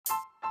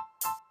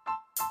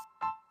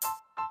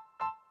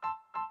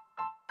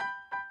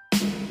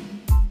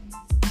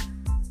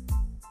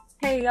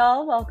Hey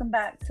y'all, welcome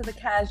back to the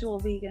Casual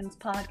Vegans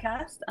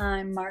podcast.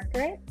 I'm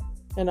Margaret.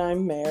 And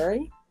I'm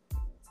Mary.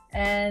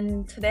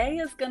 And today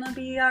is going to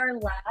be our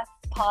last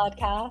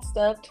podcast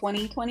of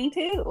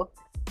 2022.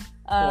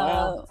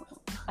 Wow.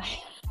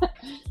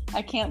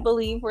 I can't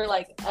believe we're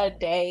like a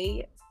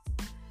day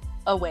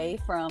away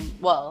from,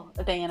 well,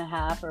 a day and a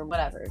half or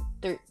whatever,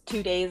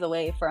 2 days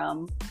away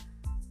from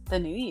the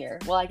new year.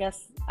 Well, I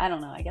guess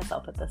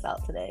I'll put this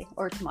out today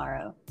or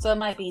tomorrow. So it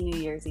might be New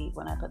Year's Eve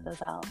when I put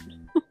this out.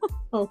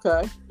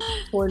 Okay.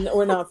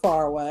 We're not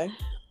far away.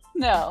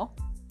 No.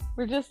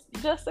 We're just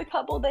a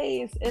couple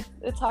days.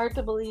 It's hard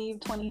to believe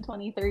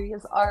 2023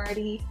 is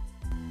already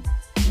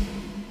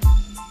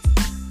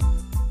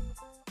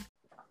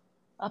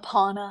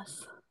upon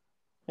us.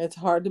 It's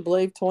hard to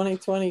believe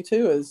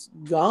 2022 is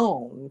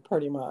gone,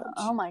 pretty much.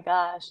 Oh my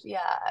gosh,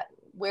 yeah.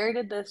 Where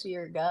did this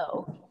year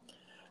go?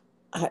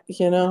 I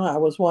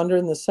was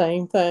wondering the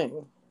same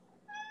thing.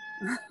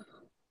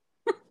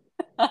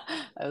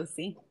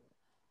 OC.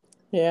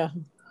 Yeah.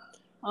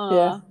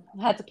 Yeah.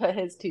 Had to put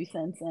his 2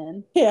 cents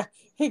in. Yeah.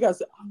 He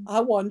goes, I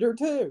wonder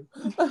too.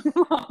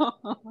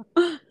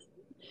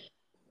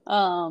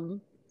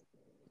 But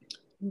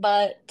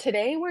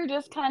today we're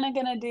just kind of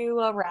going to do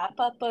a wrap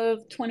up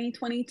of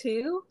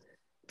 2022,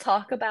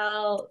 talk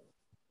about,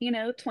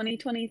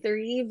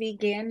 2023,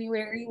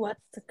 Veganuary,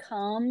 what's to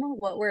come,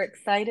 what we're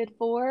excited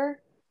for.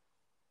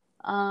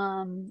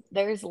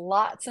 There's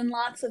lots and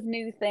lots of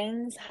new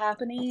things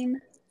happening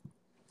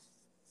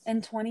in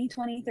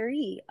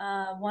 2023.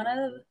 One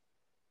of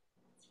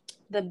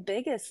the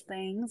biggest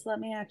things, let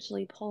me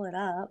actually pull it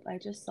up. I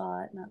just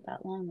saw it not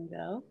that long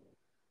ago.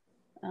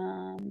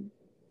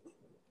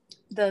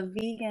 The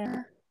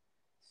Vegan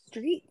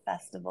Street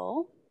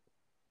Festival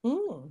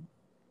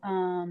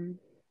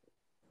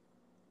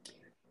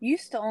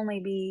used to only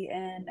be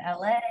in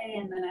LA,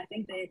 and then I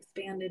think they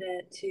expanded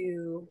it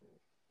to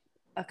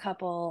a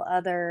couple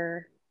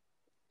other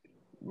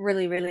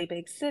really, really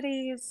big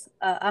cities.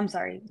 I'm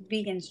sorry,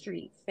 Vegan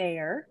Street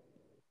Fair.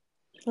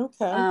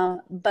 Okay.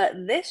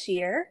 But this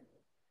year,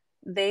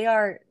 they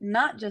are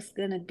not just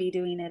going to be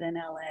doing it in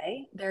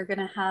LA. They're going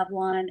to have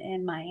one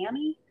in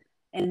Miami,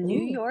 in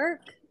New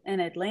York, in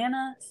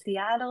Atlanta,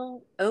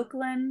 Seattle,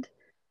 Oakland,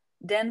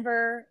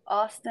 Denver,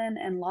 Austin,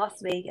 and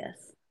Las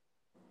Vegas.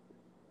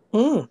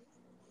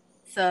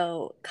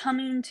 So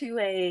coming to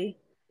a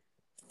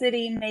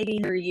city maybe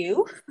near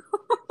you.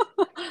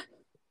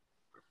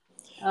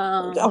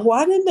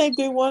 Why didn't they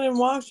do one in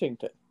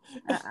Washington?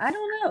 I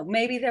don't know.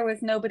 Maybe there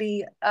was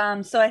nobody.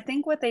 So I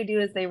think what they do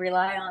is they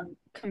rely on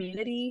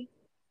community.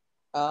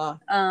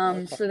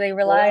 Okay. So they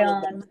rely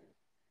on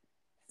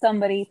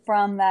somebody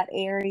from that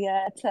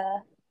area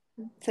to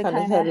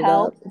kind of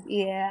help.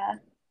 Yeah.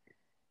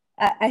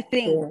 I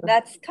think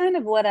that's kind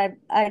of what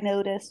I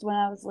noticed when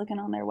I was looking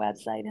on their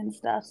website and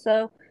stuff.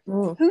 So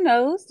who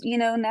knows,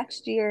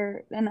 next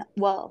year,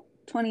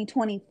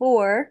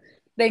 2024,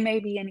 they may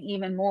be in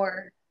even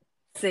more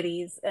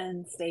cities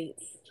and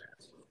states.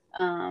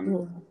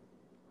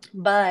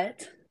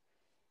 But,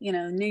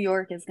 New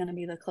York is going to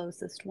be the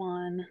closest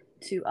one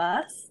to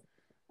us.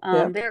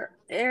 There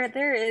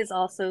is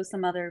also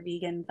some other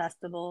vegan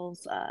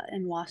festivals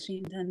in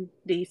Washington,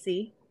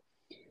 D.C.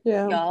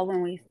 Yeah. Y'all,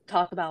 when we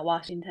talk about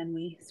Washington,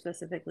 we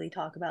specifically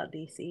talk about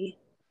D.C.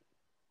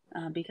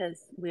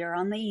 Because we are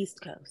on the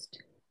East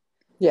Coast.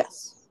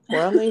 Yes,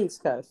 we're on the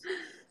East Coast.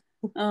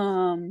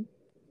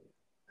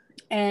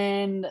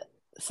 And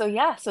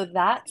so so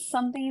that's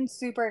something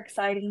super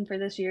exciting for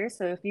this year.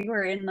 So if you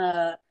were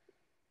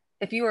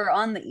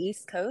on the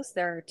East Coast,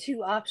 there are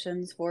 2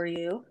 options for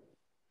you.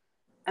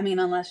 I mean,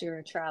 unless you're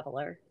a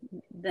traveler,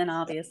 then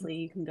obviously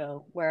you can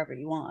go wherever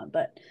you want.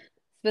 But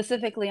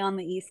specifically on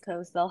the East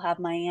Coast, they'll have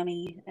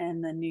Miami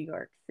and then New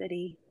York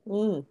City.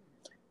 Do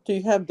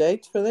you have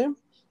dates for them?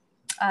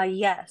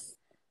 Yes.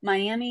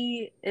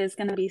 Miami is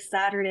going to be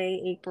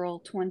Saturday,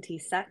 April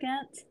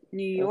 22nd.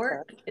 New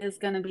York is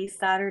going to be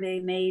Saturday,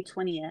 May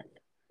 20th.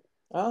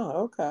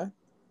 Oh, okay.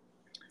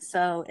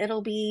 So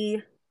it'll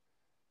be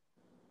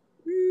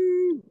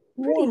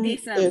pretty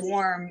decent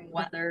warm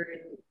weather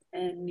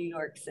in New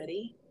York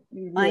City.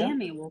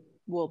 Miami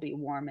will be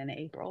warm in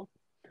April.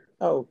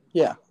 Oh,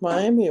 yeah.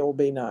 Miami will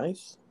be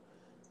nice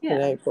in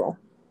April.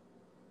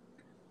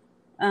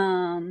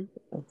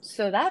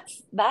 So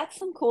that's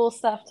some cool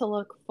stuff to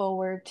look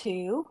forward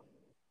to.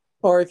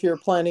 Or if you're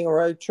planning a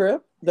road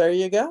trip, there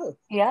you go.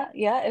 Yeah.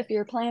 If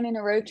you're planning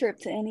a road trip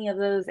to any of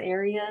those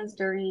areas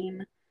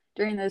during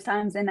those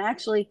times, and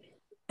actually,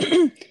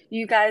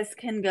 you guys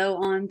can go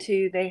on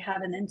to, they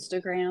have an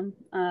Instagram.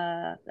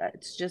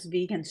 It's just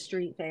Vegan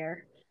Street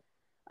Fair.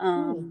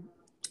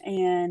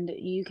 And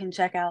you can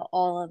check out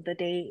all of the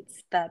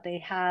dates that they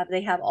have. They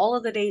have all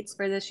of the dates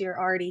for this year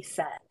already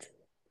set.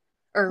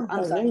 Or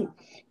I'm sorry,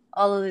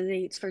 all of the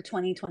dates for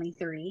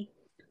 2023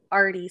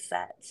 already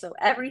set. So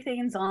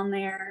everything's on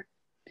there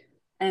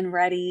and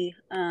ready.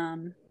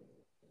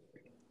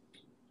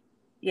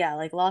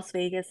 Like Las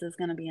Vegas is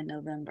going to be in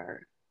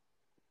November.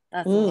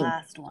 That's the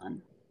last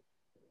one.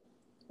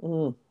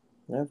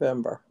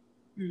 November.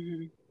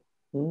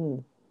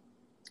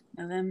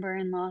 November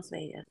in Las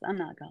Vegas. I'm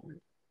not going.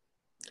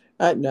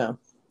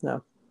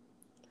 No.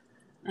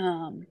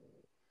 Um,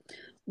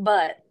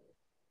 but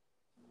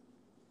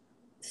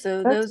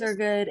so those are That's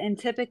good. And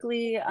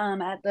typically,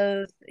 at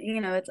those,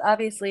 it's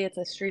obviously it's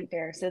a street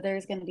fair, so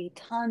there's going to be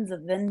tons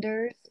of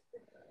vendors.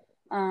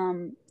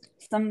 Um,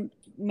 some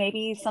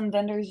maybe some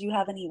vendors you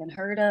haven't even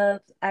heard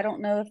of. I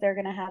don't know if they're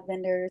going to have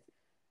vendors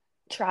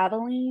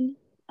traveling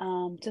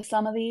to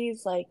some of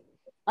these. Like,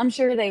 I'm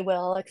sure they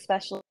will,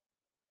 especially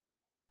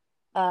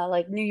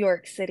like New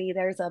York City.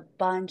 There's a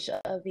bunch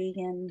of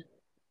vegan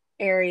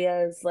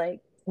areas like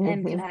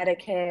in hmm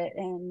Connecticut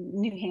and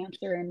New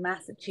Hampshire and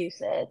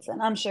Massachusetts.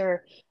 And I'm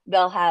sure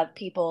they'll have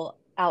people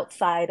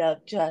outside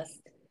of just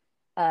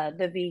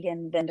the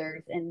vegan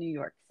vendors in New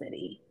York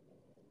City.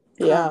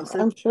 Yeah, So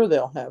I'm sure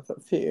they'll have a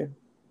few.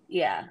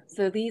 yeah,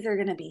 so these are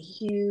going to be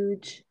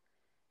huge.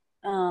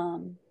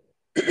 Um,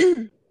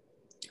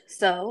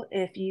 so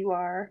if you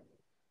are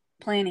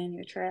planning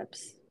your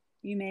trips,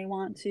 you may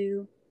want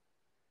to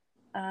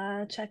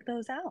check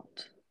those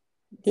out.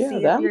 Yeah, See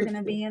if that you're would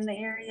going to be. be in the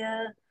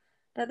area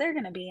that they're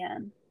going to be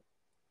in.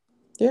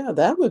 Yeah,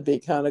 that would be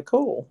kind of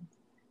cool.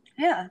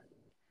 Yeah.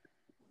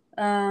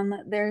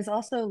 There's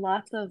also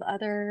lots of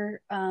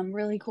other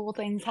really cool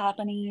things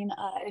happening.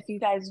 If you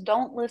guys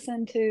don't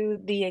listen to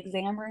the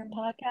Exam Room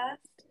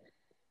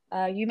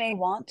podcast, you may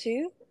want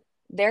to.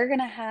 They're going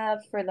to have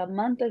for the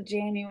month of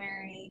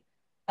January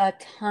a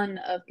ton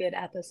of good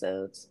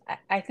episodes.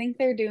 I think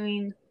they're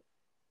doing,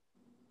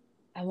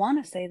 I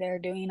want to say they're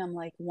doing them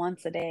like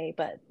once a day,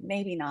 but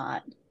maybe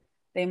not.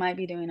 They might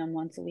be doing them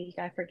once a week.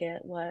 I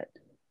forget what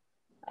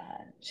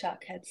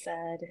Chuck had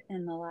said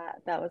in the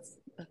that was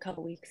a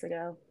couple weeks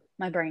ago.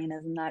 My brain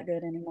isn't that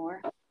good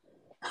anymore.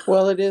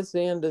 Well, it is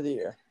the end of the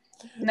year.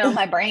 No,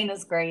 my brain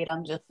is great.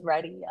 I'm just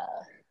ready.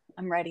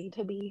 I'm ready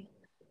to be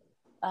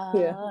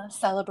Yeah,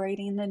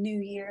 celebrating the new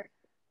year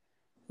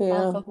off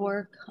yeah, of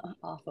work.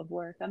 Off of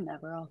work. I'm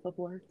never off of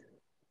work.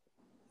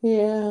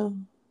 yeah.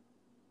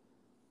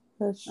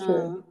 That's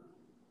true. Uh,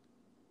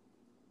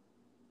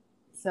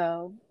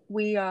 so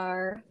we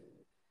are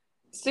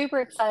super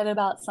excited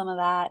about some of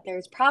that.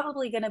 There's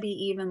probably going to be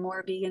even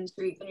more vegan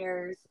street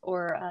fairs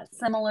or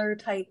similar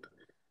type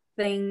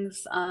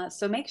things.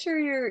 So make sure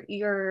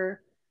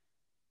you're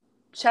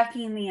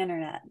checking the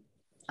internet.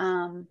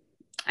 Um,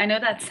 I know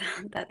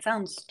that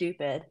sounds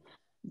stupid,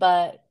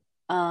 but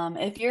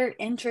if you're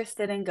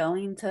interested in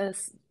going to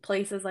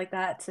places like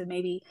that to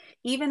maybe,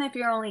 even if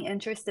you're only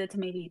interested to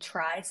maybe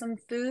try some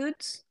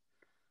foods,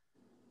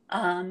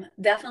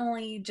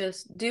 definitely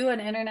just do an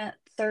internet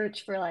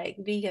search for like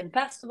vegan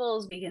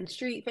festivals, vegan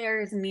street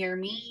fairs near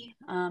me,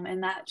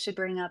 and that should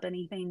bring up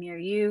anything near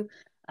you.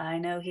 I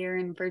know here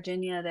in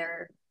Virginia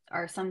there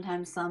are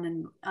sometimes some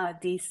in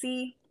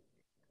DC,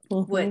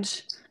 hmm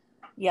which,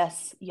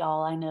 yes,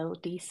 y'all, I know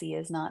DC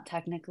is not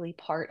technically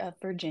part of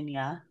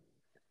Virginia,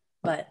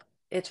 but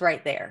it's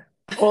right there.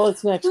 Well,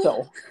 it's next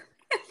door.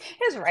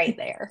 It's right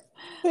there.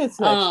 It's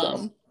next door.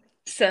 Um,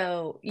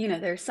 so,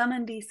 there's some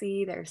in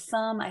DC, there's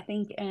some, I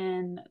think,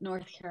 in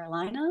North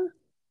Carolina.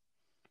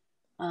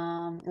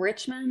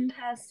 Richmond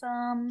has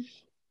some.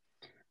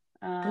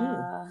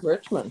 Uh,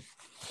 Richmond.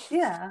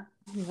 yeah.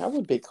 That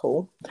would be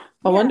cool.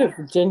 I wonder Yeah. if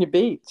Virginia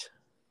Beach.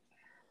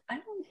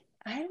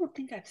 I don't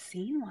think I've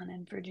seen one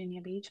in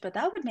Virginia Beach, but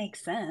that would make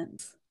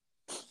sense.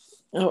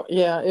 Oh,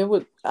 yeah, it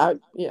would.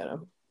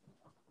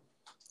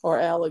 Or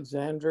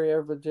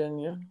Alexandria,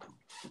 Virginia.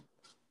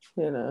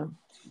 You know,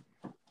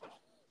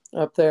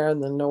 up there in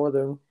the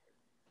northern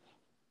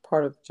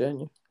part of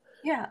Virginia,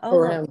 Yeah. Oh, look,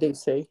 around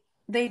DC.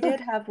 they did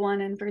have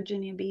one in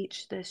Virginia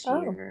Beach this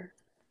Oh, year.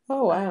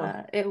 oh,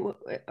 wow.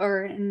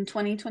 Or in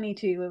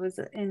 2022. It was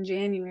in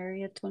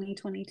January of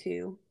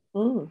 2022,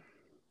 Mm.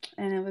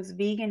 and it was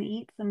vegan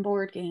eats and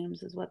board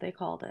games is what they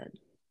called it.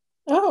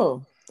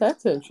 Oh,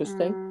 that's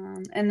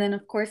interesting. And then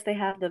of course they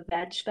have the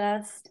Veg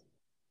Fest,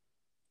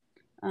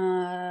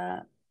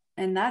 uh,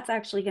 and that's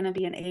actually going to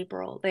be in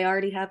April. They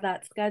already have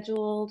that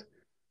scheduled.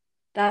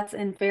 That's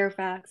in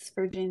Fairfax,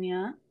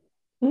 Virginia.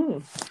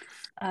 Mm.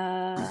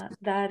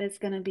 That is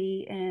going to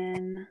be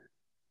in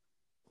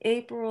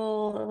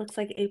April. It looks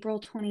like April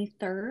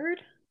 23rd.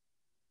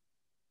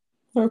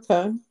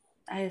 Okay.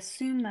 I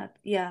assume that,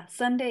 yeah,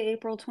 Sunday,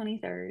 April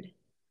 23rd.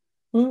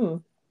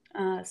 Mm.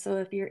 So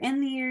if you're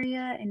in the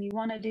area and you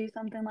want to do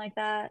something like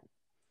that,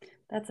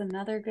 that's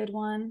another good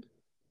one.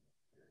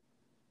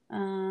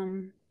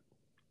 Um,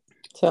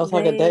 Sounds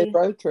like a day they,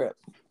 road trip.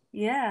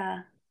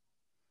 yeah,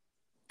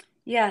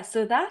 yeah.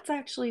 So that's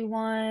actually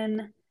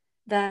one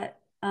that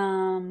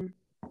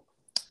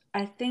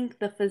I think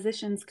the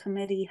Physicians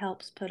Committee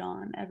helps put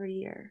on every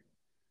year,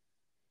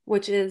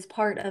 which is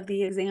part of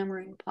the Exam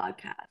Room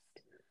podcast.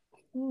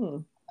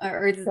 Mm.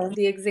 Or Okay.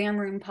 the Exam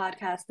Room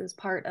podcast is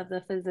part of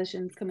the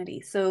Physicians Committee.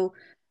 So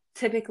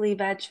typically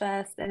Veg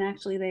Fest, and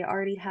actually they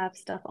already have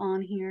stuff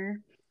on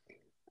here.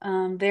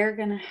 They're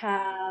going to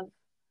have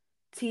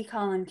T.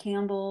 Colin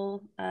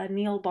Campbell,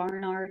 Neil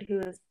Barnard, who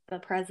is the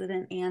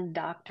president and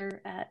doctor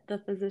at the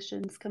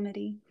Physicians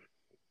Committee.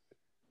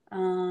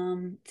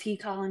 T.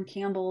 Colin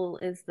Campbell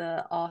is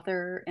the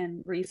author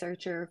and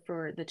researcher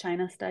for the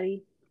China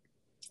study.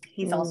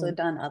 He's also Mm.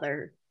 done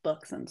other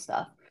books and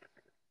stuff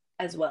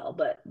as well,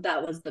 but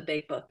that was the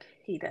big book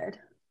he did.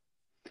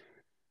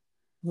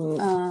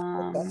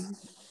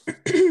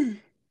 Okay.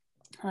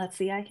 Let's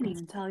see, I can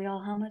even tell y'all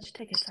how much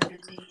tickets are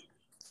going to be.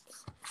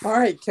 All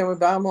right, can we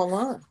buy them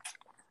online?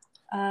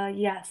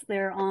 Yes,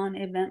 they're on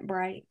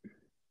Eventbrite.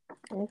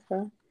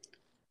 Okay.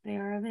 They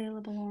are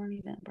available on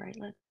Eventbrite.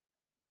 Let's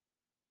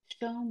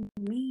show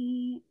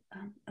me.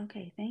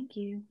 Okay, thank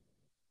you.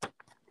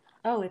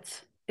 Oh,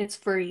 it's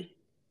free.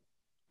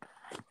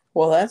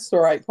 Well, that's the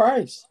right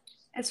price.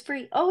 It's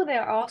free. Oh, they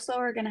also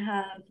are going to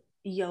have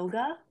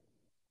yoga.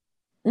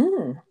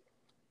 Mm.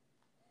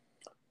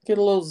 Get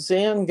a little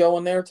zen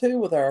going there too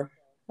with our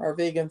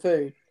vegan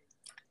food.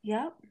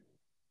 Yep.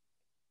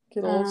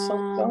 Get a little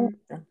something going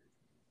there.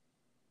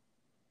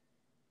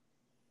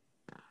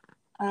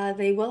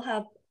 They will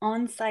have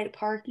on-site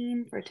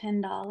parking for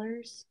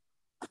 $10.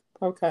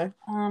 Okay.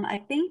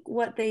 I think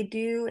what they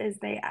do is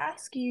they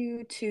ask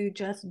you to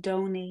just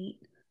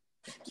donate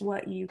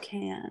what you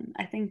can.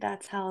 I think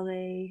that's how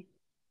they,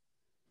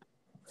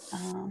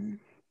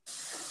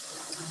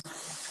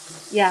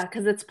 yeah,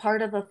 because it's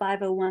part of a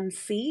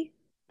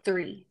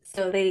 501c3.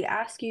 So they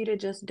ask you to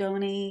just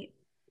donate,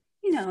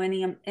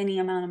 any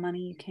amount of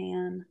money you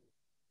can.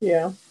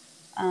 Yeah.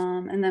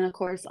 And then of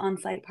course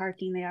on-site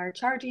parking they are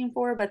charging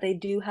for, but they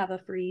do have a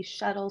free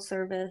shuttle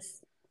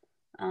service.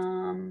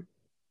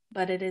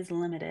 But it is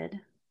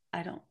limited.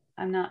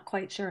 I'm not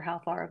quite sure how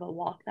far of a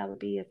walk that would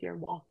be if you're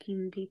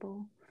walking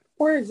people.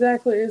 Where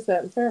exactly is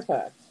that in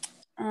Fairfax?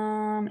 It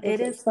Does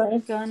it is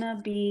say? gonna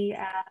be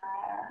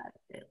at,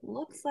 it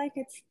looks like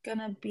it's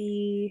gonna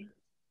be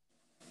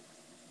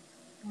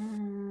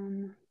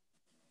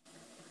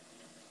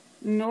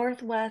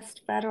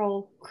Northwest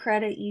Federal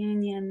Credit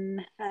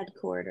Union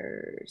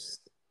headquarters.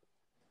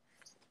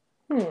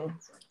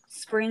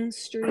 Spring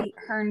Street,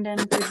 Herndon,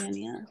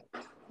 Virginia.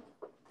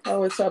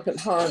 Oh, it's up in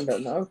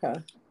Herndon. Okay.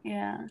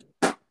 Yeah.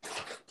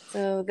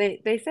 So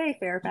they say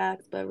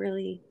Fairfax, but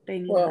really they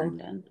mean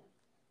Herndon.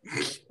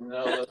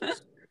 No,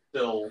 that's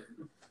still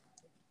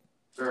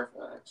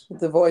Fairfax.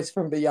 The voice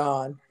from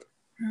beyond.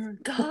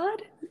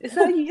 God? Is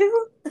that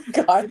you?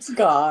 God's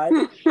God.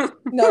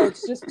 No,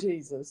 it's just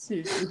Jesus.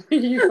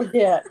 You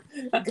forget.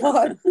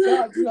 God's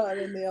not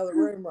in the other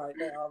room right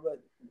now, but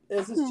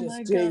this is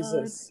just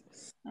Jesus.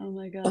 Oh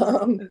my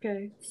God.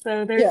 Okay.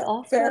 So there's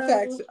also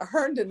Fairfax.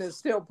 Herndon is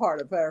still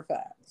part of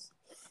Fairfax.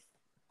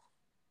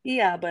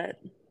 Yeah, but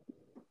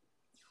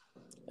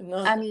No.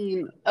 I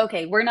mean,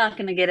 okay, we're not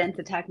going to get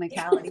into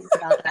technicalities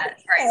about that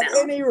right now.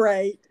 At any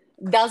rate.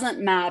 Doesn't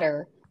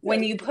matter.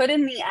 When you put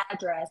in the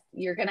address,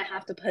 you're going to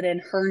have to put in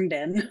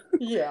Herndon.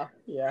 Yeah.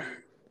 That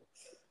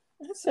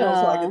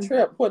sounds like a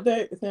trip. What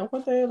day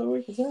of the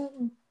week is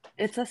that?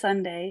 It's a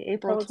Sunday,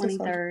 April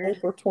 23rd.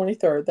 April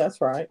 23rd,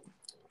 that's right.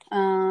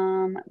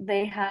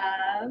 They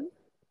have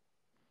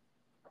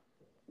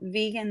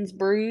Vegans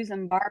Brews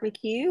and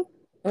Barbecue.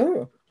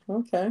 Oh,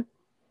 okay.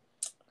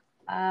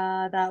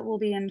 That will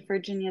be in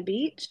Virginia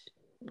Beach.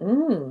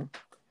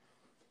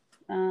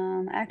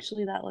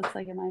 Actually, that looks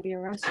like it might be a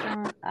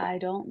restaurant. I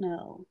don't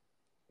know.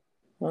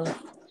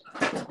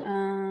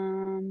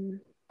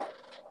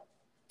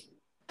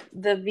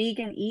 The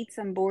Vegan Eats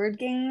and Board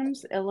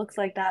Games, it looks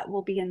like that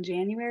will be in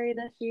January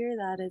this year.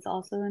 That is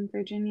also in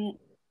Virginia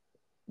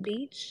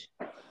Beach.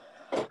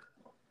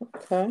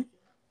 Okay.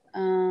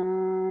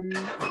 And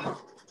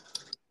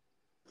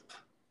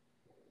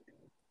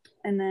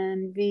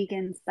then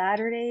Vegan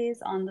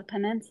Saturdays on the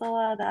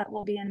Peninsula, that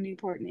will be in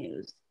Newport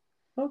News.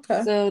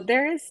 Okay. So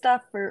there is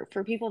stuff for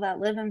people that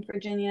live in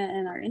Virginia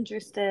and are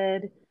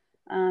interested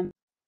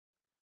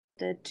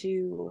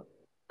to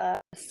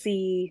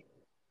see,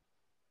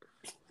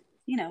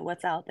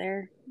 what's out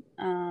there,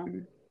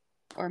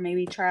 or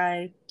maybe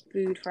try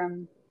food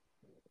from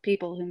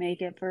people who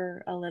make it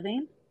for a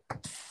living.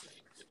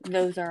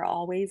 Those are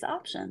always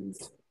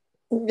options.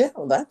 Yeah,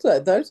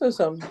 those are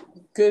some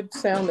good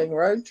sounding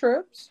road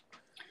trips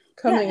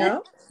coming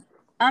up.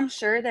 I'm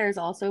sure there's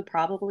also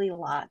probably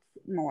lots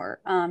more.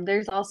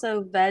 There's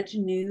also Veg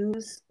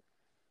News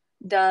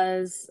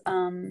does,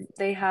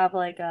 they have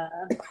like a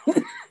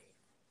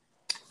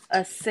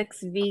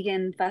 6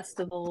 vegan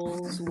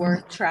festivals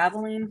worth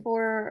traveling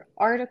for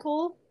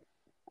article.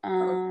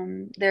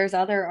 There's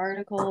other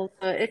articles.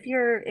 So if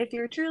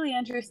you're truly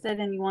interested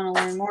and you want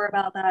to learn more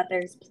about that,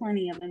 there's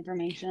plenty of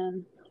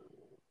information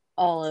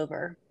all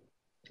over.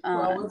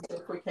 Well, we'll see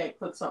if we can't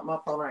put something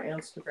up on our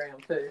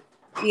Instagram too.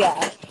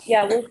 Yeah,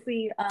 we'll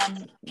see.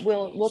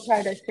 We'll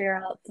try to share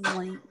out some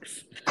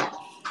links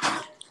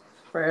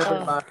for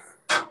everybody.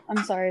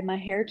 I'm sorry, my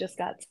hair just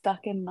got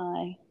stuck in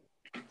my.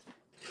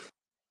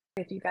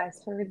 If you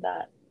guys heard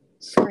that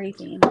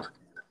scraping.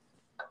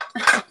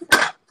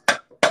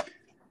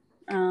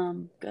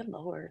 Good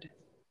Lord.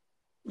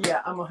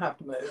 Yeah, I'm gonna have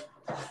to move.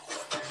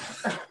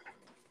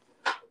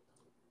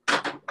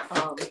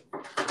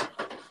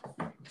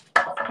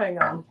 Hang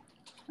on.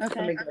 Okay.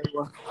 Let me go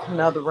to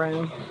another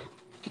room.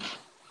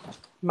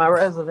 my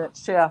resident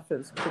chef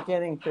is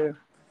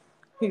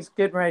he's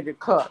getting ready to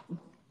cook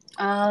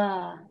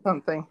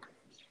something.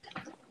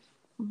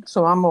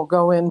 So I'm going to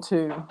go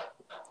into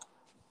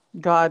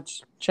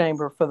God's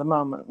chamber for the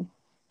moment.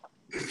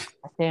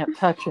 I can't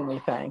touch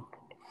anything.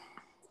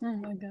 Oh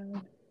my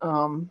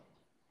God.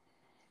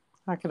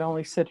 I can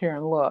only sit here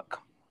and look.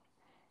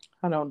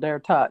 I don't dare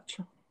touch.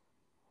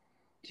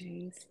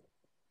 Jeez.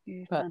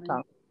 You're But,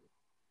 funny.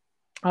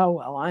 oh,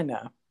 well, I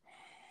know.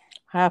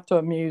 I have to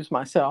amuse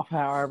myself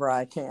however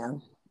I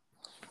can.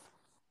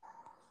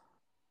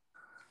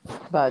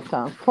 But,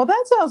 well,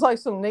 that sounds like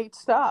some neat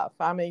stuff.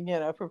 I mean,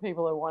 for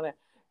people who want to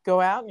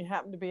go out and you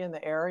happen to be in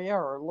the area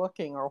or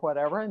looking or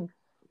whatever and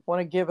want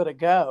to give it a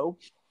go.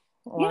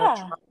 Want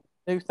to Yeah. try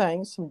new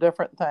things, some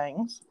different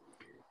things.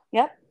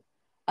 Yep.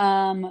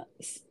 And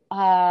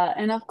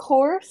of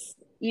course,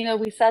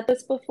 we said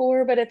this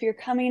before, but if you're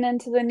coming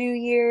into the new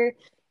year,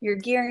 you're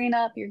gearing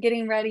up, you're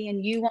getting ready,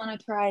 and you want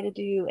to try to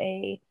do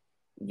a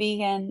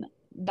vegan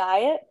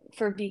diet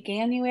for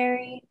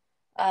Veganuary,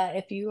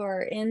 if you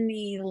are in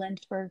the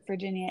Lynchburg,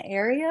 Virginia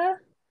area,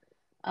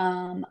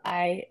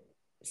 I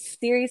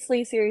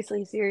seriously,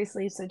 seriously,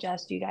 seriously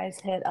suggest you guys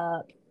hit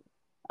up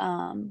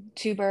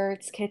Two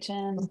Birds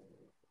Kitchen.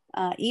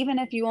 Even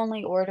if you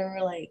only order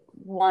like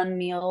one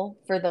meal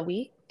for the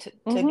week to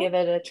give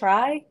it a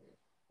try,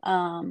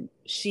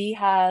 she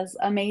has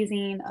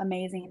amazing,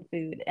 amazing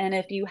food. And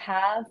if you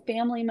have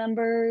family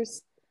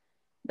members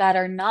that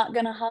are not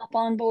going to hop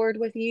on board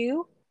with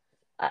you,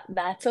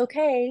 that's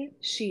okay.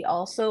 She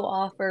also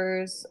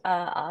offers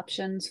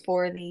options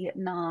for the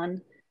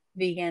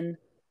non-vegan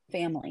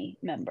family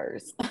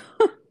members.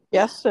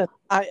 Yes, and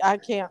I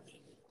can't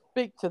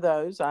speak to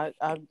those. I've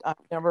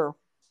never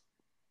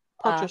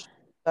purchased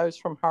those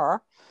from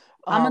her.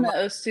 I'm going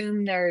to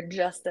assume they're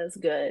just as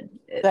good.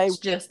 It's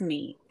just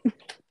meat.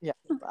 Yeah,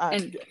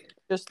 And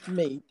just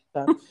meat.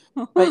 So.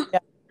 But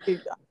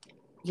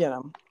yeah,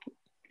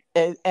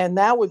 and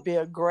that would be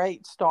a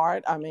great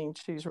start. I mean,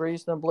 she's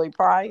reasonably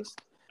priced.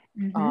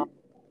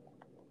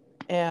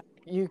 And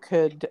you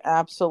could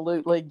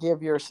absolutely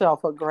give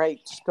yourself a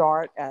great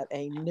start at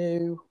a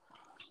new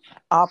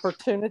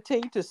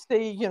opportunity to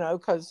see,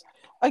 because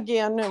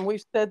again, and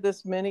we've said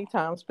this many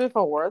times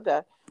before,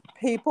 that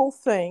people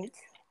think,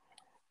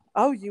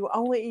 oh, you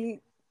only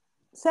eat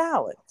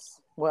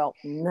salads. Well,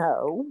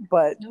 no,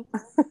 but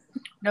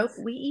nope,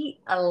 we eat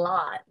a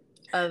lot.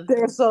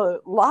 There's a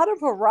lot of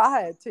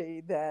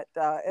variety that,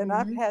 and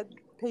I've had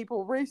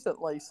people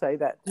recently say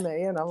that to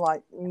me, and I'm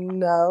like,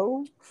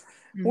 no,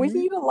 we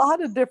eat a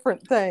lot of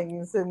different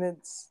things, and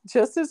it's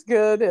just as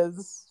good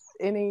as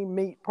any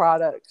meat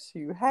products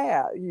you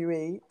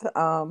eat.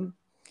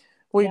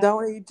 We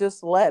don't eat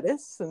just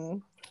lettuce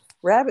and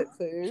rabbit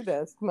food,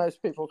 as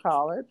most people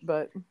call it,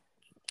 but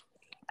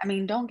I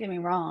mean, don't get me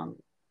wrong,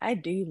 I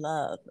do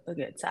love a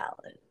good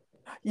salad.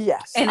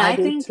 Yes, and I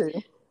do think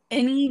too.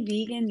 Any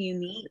vegan you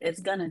meet is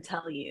gonna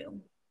tell you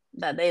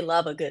that they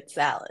love a good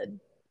salad.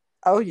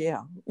 Oh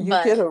yeah, you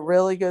get a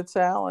really good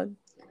salad.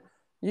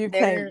 You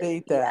can't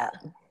beat that.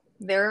 Yeah,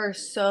 there are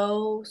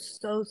so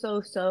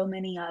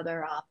many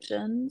other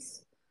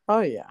options.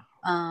 Oh yeah.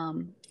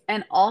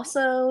 And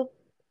also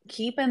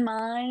keep in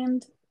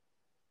mind,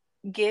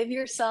 give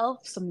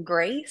yourself some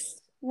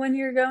grace when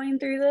you're going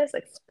through this,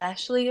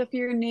 especially if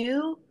you're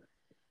new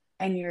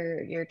and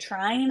you're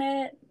trying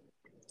it.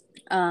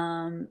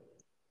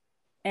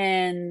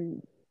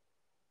 And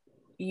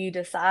you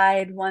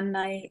decide one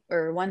night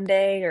or one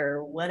day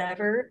or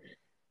whatever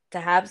to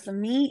have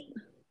some meat,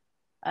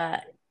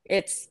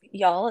 it's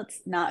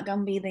not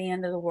gonna be the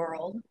end of the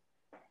world.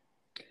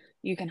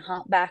 You can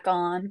hop back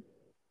on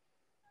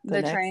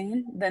the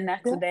train the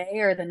next day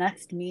or the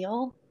next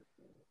meal.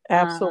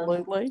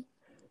 Absolutely.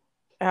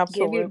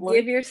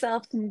 Give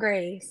yourself some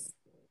grace.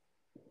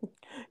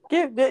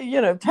 Take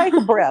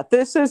a breath.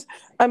 This is,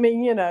 I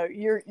mean,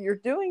 you're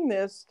doing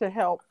this to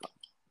help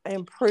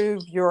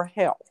improve your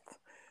health.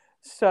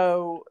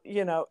 So,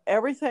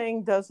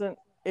 everything doesn't,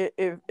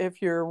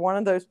 if you're one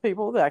of those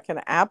people that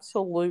can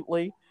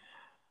absolutely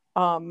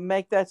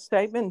make that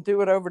statement,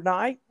 do it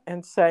overnight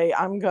and say,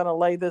 I'm going to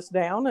lay this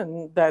down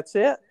and that's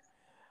it,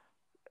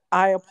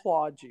 I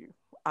applaud you.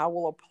 I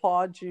will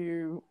applaud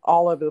you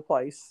all over the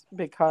place,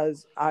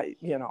 because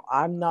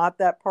I'm not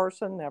that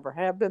person, never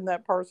have been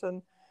that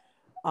person.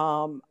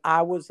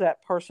 I was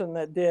that person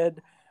that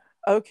did,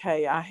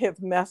 okay, I have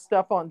messed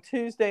up on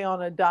Tuesday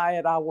on a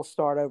diet, I will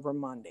start over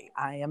Monday.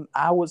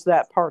 I was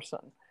that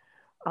person.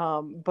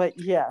 But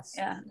yes,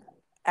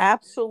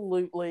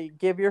 absolutely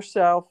give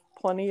yourself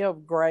plenty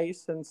of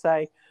grace and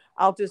say,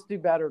 I'll just do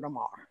better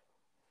tomorrow.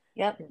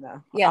 Yep.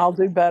 I'll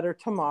do better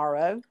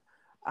tomorrow.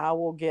 I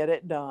will get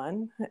it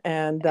done.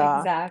 And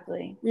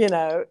exactly.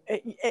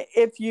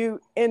 If you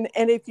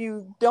if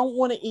you don't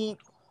want to eat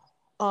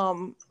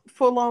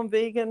full-on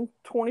vegan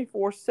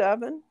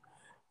 24/7,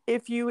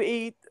 if you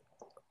eat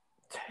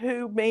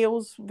 2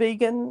 meals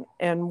vegan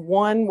and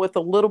one with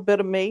a little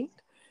bit of meat,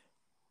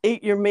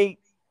 eat your meat,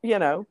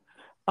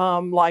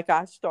 like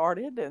I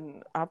started,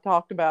 and I've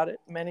talked about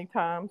it many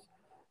times.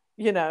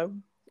 You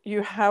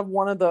have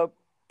one of the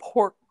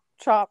pork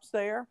chops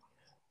there,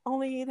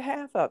 only eat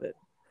half of it.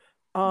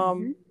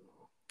 Mm-hmm.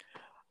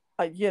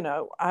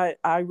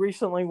 I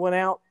recently went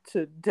out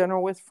to dinner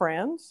with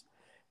friends,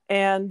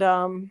 and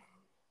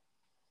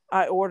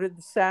I ordered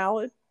the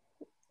salad,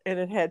 and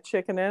it had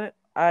chicken in it.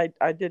 I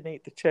didn't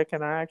eat the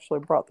chicken. I actually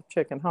brought the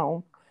chicken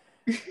home.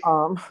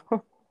 Um,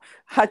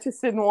 I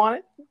just didn't want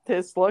it.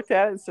 Just looked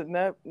at it and said,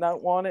 no,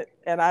 don't want it.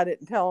 And I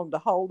didn't tell them to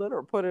hold it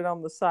or put it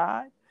on the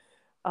side.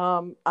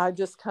 I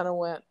just kind of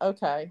went,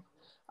 okay,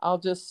 I'll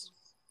just,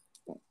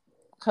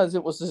 because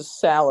it was a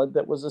salad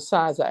that was the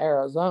size of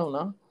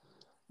Arizona.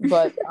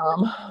 But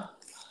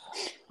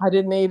I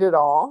didn't eat it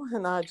all.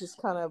 And I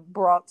just kind of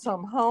brought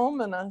some home,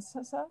 and I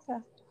said, okay.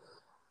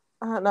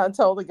 And I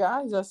told the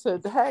guys, I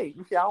said, hey,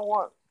 if y'all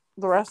want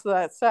the rest of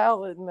that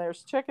salad and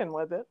there's chicken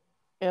with it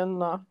in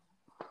the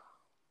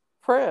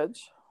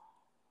fridge,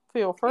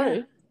 feel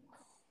free.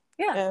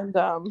 Yeah.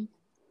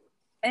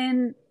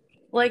 And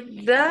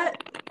like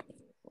that,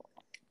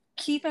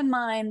 keep in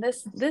mind,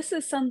 this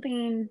is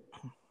something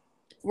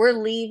we're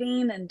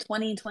leaving in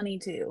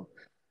 2022.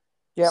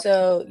 Yep.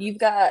 So you've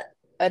got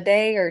a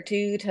day or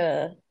two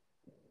to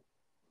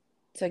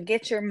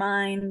get your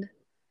mind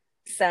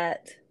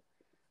set.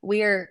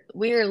 We're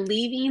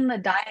leaving the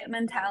diet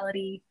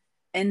mentality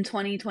in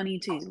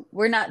 2022.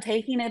 We're not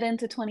taking it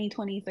into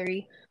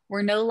 2023.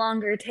 We're no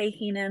longer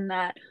taking in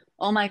that,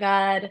 oh my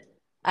God,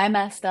 I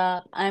messed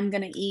up. I'm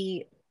going to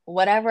eat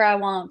whatever I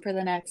want for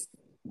the next,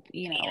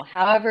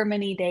 however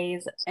many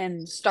days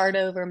and start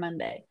over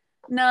Monday.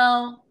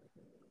 No,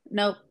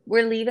 nope.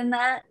 We're leaving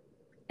that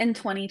in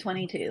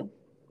 2022.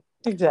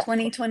 Exactly.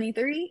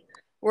 2023,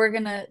 we're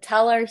going to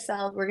tell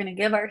ourselves, we're going to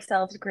give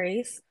ourselves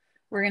grace.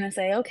 We're going to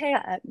say, okay,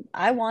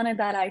 I wanted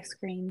that ice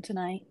cream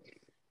tonight.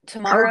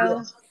 Tomorrow,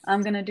 yes.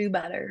 I'm going to do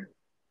better.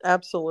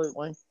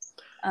 Absolutely.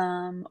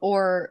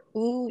 Or,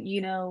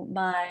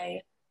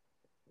 my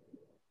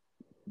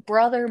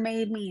brother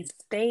made me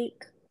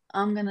steak.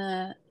 I'm going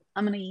to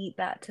eat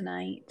that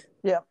tonight.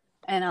 Yep.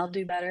 And I'll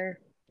do better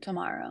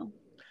tomorrow.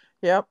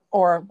 Yep.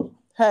 Or,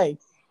 hey,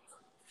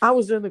 I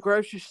was in the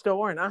grocery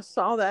store and I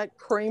saw that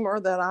creamer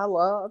that I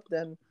loved,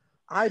 and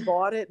I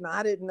bought it and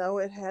I didn't know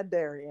it had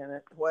dairy in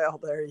it. Well,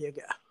 there you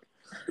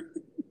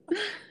go.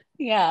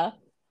 Yeah.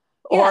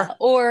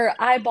 Or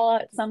I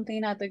bought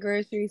something at the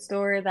grocery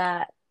store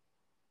that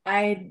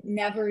I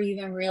never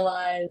even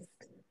realized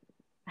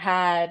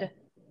had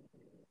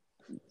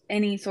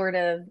any sort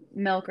of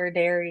milk or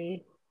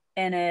dairy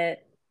in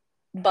it,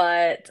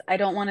 but I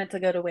don't want it to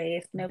go to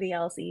waste. Nobody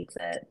else eats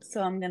it,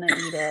 so I'm gonna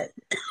eat it.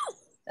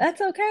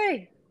 That's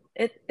okay.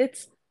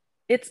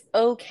 It's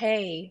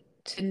okay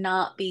to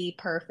not be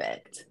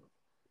perfect.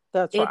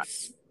 That's right.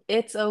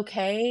 It's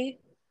okay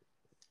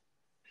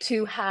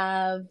to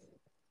have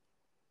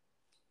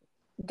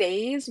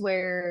days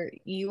where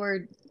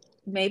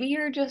maybe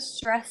you're just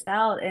stressed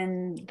out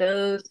and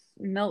those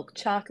milk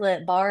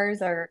chocolate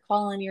bars are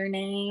calling your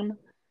name.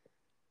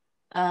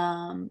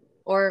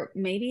 Or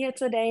maybe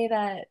it's a day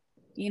that,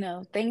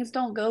 things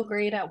don't go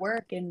great at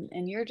work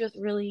and you're just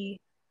really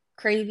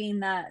craving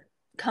that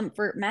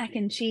comfort mac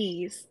and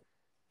cheese.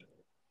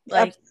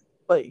 Like,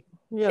 absolutely.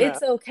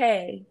 it's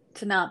okay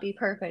to not be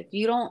perfect.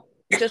 You don't,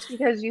 just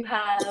because you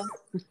have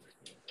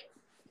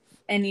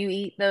and you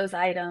eat those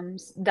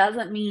items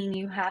doesn't mean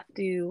you have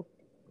to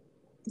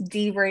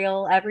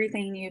derail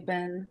everything you've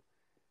been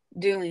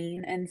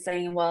doing and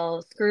saying,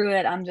 well, screw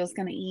it, I'm going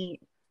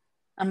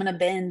to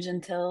binge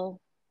until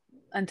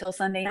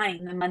Sunday night,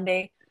 and then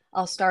Monday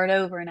I'll start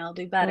over and I'll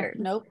do better.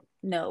 Mm-hmm. Nope.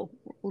 No,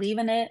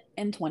 leaving it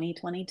in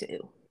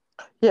 2022.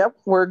 Yep.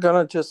 We're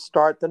going to just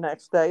start the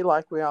next day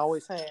like we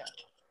always have.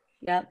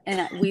 Yep.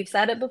 And we've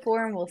said it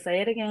before and we'll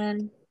say it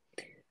again.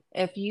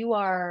 If you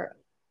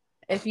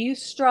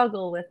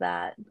struggle with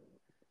that,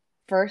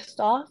 first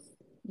off,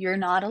 you're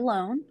not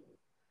alone.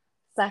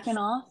 Second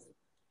off,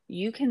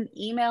 you can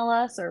email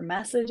us or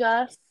message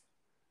us,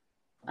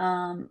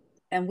 and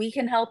we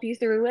can help you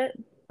through it.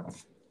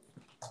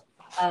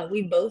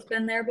 We've both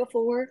been there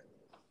before.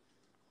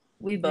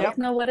 We both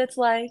know what it's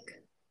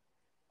like.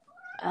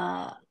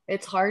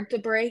 It's hard to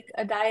break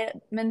a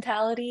diet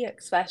mentality,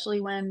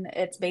 especially when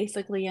it's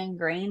basically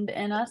ingrained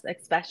in us,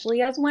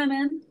 especially as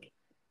women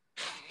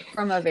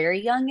from a very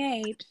young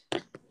age.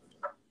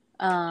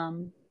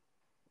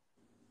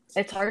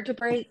 It's hard to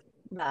break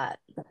that.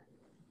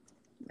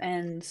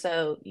 And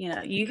so,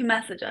 you can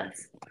message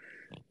us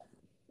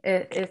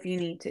if you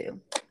need to.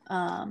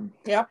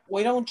 Yep,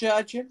 we don't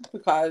judge you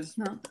because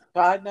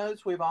God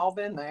knows we've all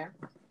been there.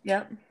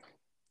 Yep.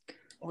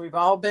 We've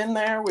all been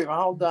there. We've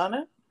all done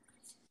it.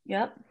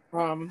 Yep.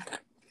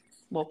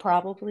 We'll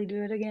probably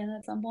do it again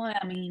at some point.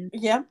 I mean.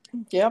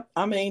 Yep.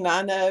 I mean,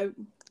 I know.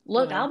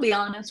 Look, I'll be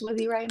honest with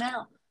you right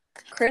now.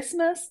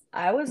 Christmas,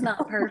 I was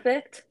not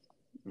perfect.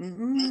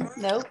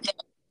 Nope.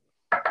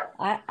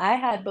 I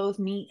had both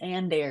meat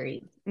and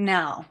dairy.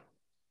 Now,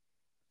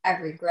 I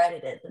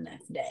regretted it the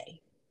next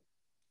day.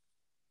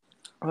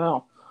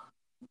 Well,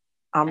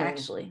 I mean,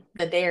 actually,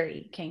 the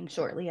dairy came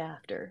shortly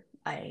after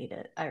I ate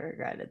it. I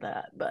regretted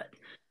that, but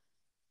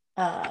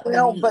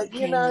the meat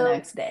came the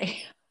next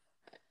day.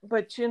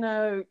 but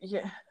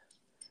yeah.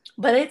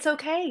 But it's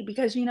okay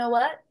because you know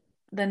what?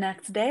 The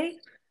next day,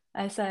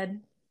 I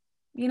said,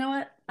 you know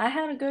what? I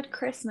had a good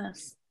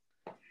Christmas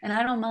and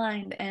I don't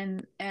mind.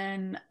 And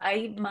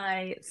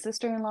my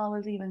sister-in-law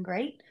was even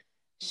great.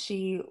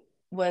 She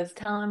was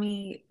telling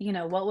me,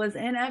 what was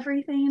in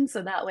everything,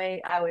 so that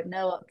way I would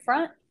know up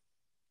front.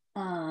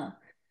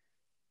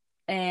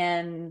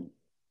 And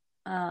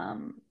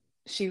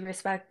she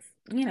respects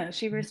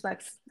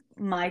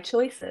my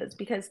choices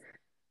because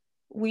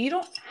we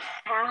don't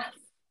have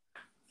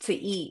to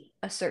eat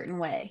a certain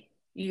way.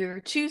 You're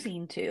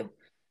choosing to.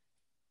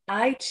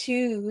 I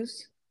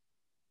choose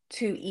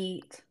to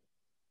eat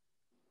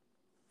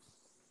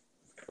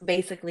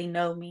basically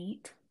no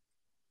meat.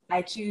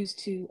 I choose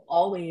to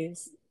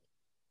almost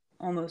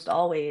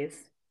always,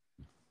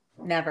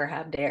 never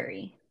have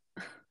dairy.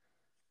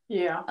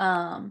 Yeah.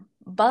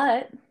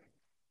 But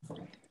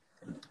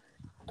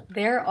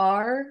there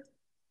are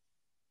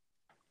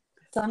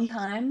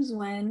sometimes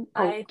when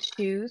I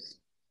choose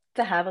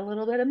to have a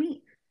little bit of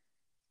meat.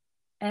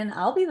 And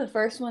I'll be the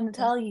first one to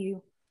tell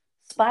you,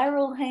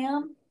 spiral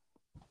ham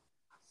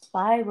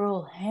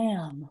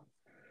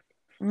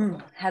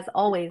has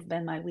always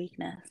been my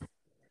weakness.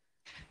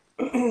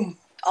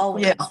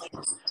 Always. Yeah.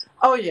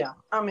 Oh yeah.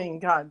 I mean,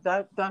 God,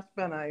 that's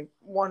been a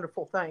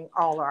wonderful thing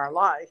all our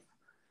life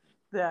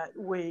that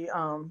we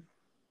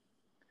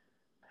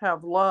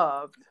have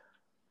loved.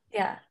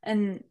 Yeah.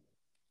 And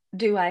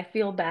do I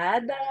feel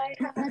bad that I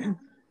had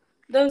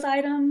those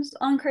items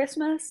on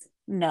Christmas?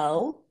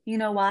 No. You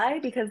know why?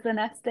 Because the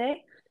next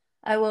day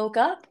I woke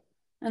up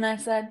and I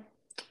said,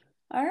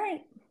 all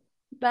right,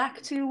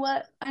 back to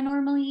what I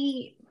normally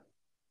eat.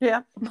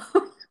 Yeah.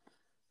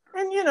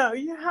 And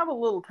you have a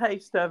little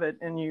taste of it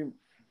and you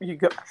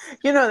go,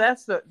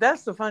 that's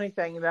the funny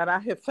thing that I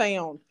have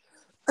found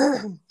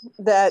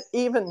that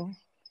even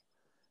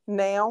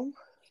now,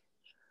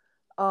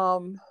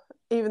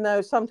 even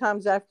though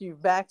sometimes after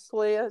you've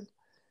backslid,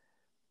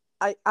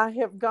 I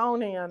have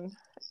gone in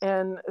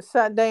and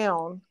sat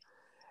down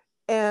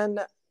and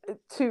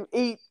to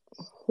eat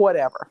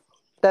whatever,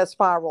 that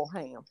spiral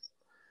ham,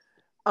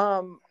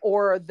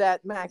 or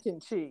that mac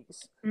and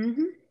cheese.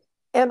 Mm-hmm.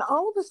 And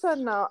all of a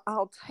sudden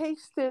I'll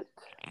taste it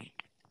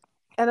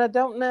and I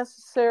don't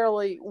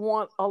necessarily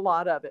want a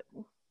lot of it.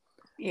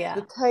 Yeah.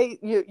 The taste,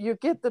 you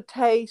get the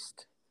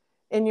taste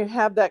and you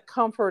have that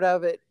comfort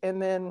of it.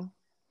 And then,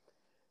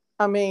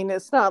 I mean,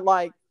 it's not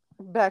like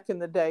back in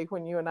the day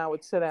when you and I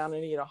would sit down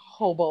and eat a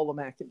whole bowl of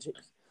mac and cheese.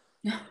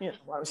 You know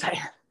what I'm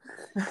saying?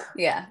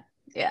 Yeah.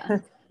 Yeah.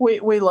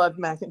 We love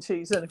mac and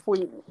cheese, and if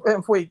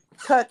we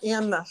cut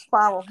in the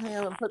spiral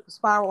ham and put the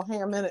spiral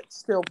ham in it, it's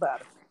still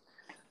better.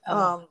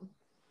 Oh.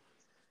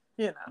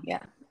 Yeah.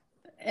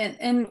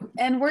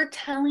 And we're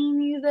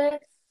telling you this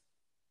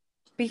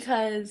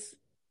because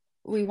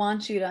we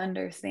want you to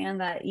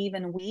understand that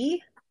even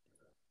we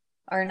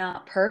are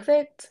not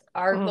perfect.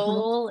 Our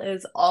goal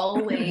is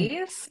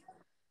always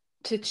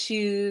to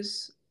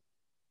choose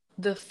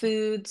the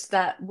foods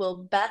that will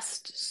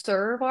best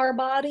serve our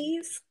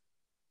bodies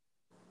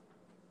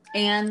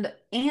and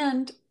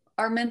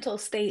our mental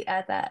state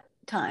at that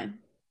time.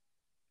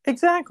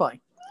 Exactly.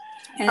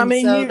 And I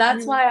mean, so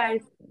that's why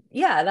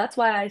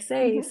I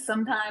say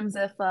sometimes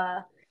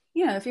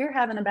if you're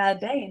having a bad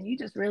day and you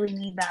just really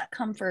need that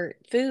comfort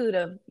food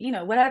of,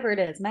 whatever it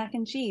is, mac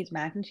and cheese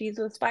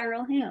with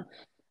spiral ham,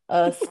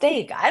 a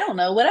steak, I don't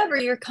know, whatever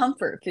your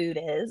comfort food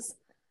is,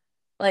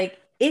 like,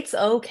 it's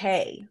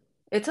okay.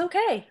 It's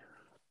okay.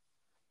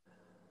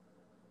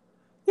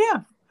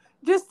 Yeah.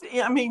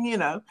 I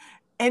mean,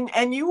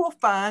 and you will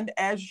find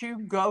as you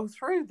go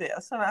through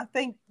this, and I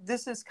think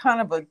this is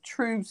kind of a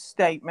true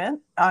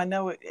statement. I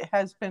know it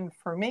has been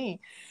for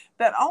me,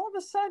 that all of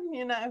a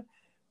sudden,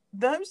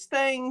 those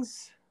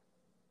things,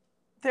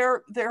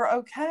 they're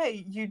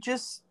okay. You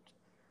just,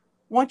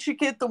 once you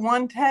get the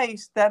one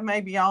taste, that may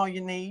be all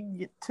you need. You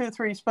get 2 or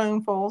 3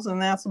 spoonfuls,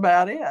 and that's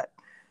about it.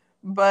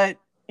 But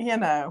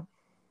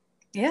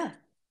yeah,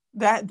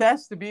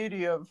 that's the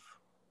beauty of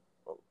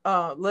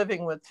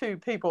living with 2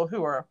 people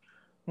who are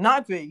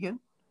not vegan.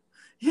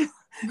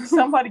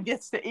 Somebody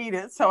gets to eat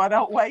it, so I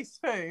don't waste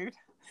food.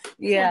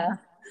 Yeah.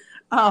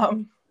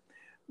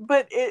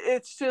 But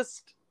it's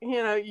just,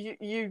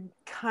 you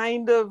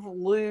kind of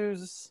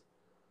lose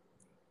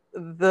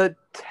the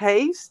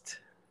taste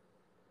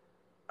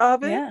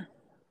of it. Yeah.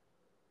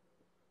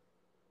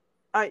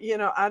 I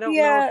don't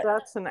know if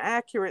that's an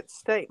accurate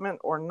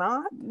statement or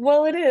not.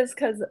 Well, it is,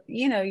 because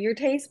your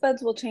taste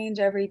buds will change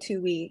every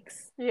 2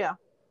 weeks. Yeah.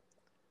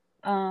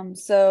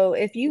 So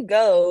if you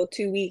go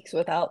 2 weeks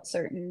without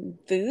certain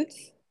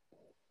foods,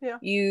 yeah,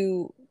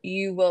 you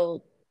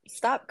will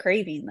stop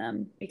craving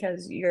them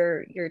because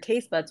your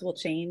taste buds will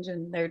change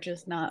and they're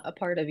just not a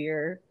part of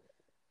your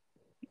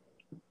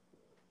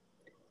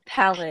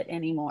palate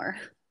anymore.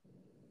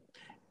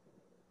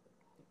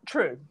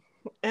 True.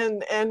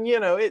 And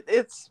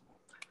it's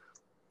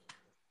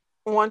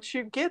once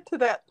you get to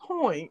that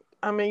point,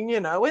 I mean,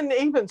 and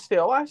even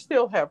still, I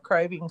still have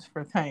cravings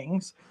for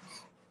things.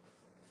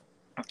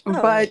 Oh,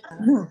 but,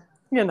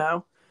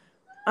 yeah.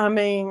 I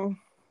mean,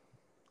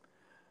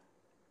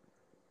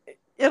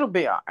 it'll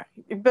be all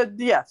right. But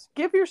yes,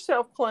 give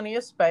yourself plenty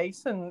of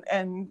space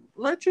and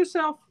let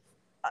yourself,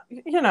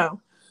 you know,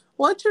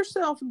 let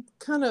yourself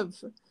kind of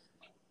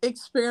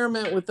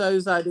experiment with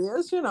those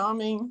ideas. I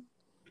mean,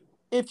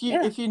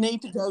 Yeah, if you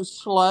need to go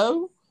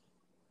slow,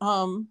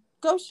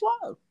 go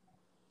slow.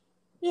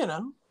 You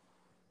know,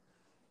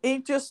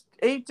 eat just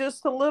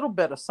a little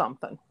bit of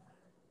something,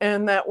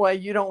 and that way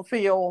you don't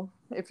feel,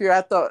 if you're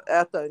at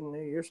the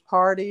New Year's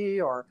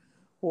party or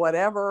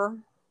whatever,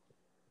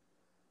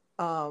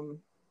 um,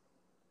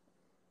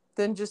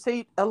 then just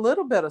eat a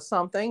little bit of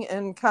something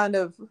and kind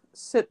of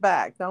sit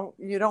back.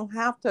 You don't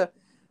have to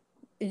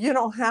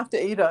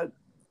eat a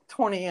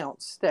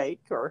 20-ounce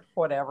steak or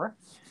whatever.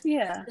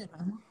 yeah, You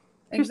know,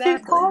 just eat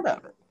exactly. part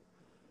of it.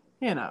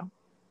 You know,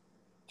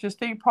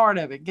 just eat part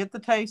of it. Get the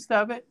taste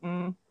of it,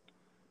 and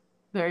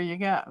there you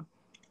go.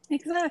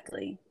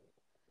 Exactly.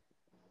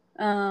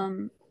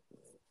 Um,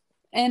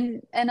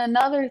 and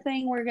another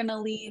thing we're gonna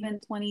leave in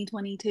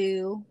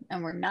 2022,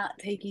 and we're not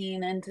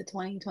taking into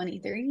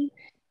 2023,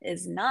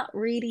 is not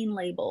reading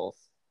labels.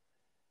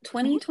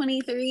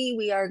 2023,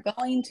 we are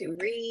going to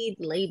read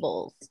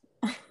labels.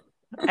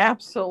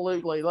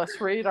 Absolutely. Let's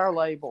read our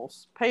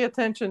labels. Pay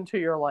attention to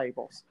your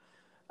labels.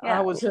 I Yeah.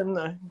 was in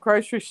the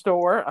grocery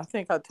store. I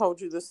think I told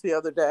you this the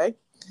other day.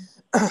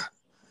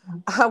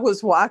 I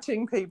was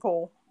watching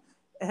people,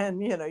 and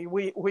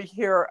we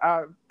hear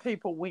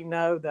people we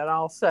know that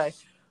all say,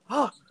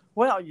 "Oh,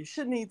 well, you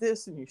shouldn't eat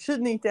this, and you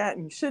shouldn't eat that,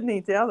 and you shouldn't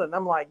eat the other." And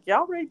I'm like,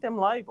 "Y'all read them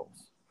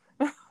labels.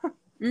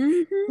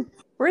 Mm-hmm.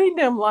 Read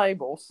them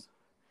labels,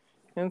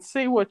 and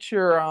see what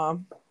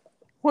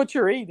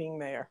you're eating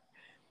there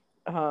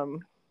um,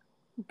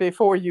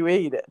 before you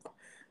eat it."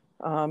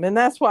 And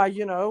that's why,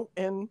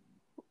 and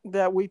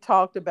that we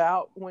talked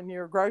about, when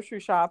you're grocery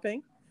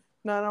shopping,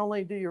 not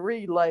only do you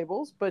read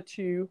labels, but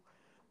you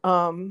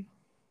um,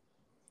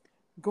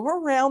 go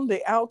around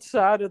the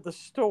outside of the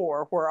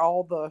store where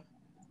all the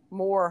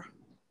more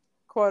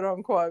quote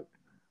unquote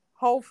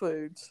whole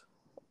foods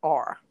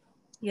are,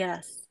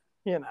 Yes.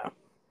 you know,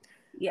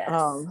 Yes.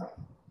 um,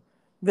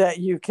 that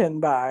you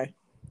can buy.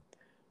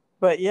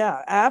 But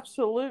yeah,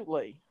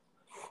 absolutely.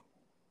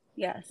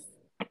 Yes.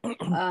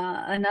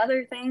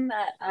 Another thing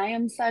that I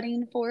am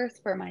setting forth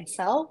for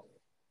myself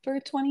for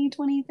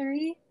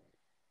 2023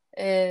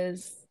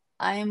 is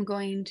I am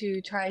going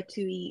to try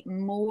to eat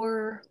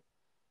more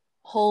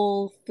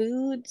whole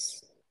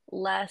foods,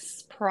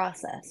 less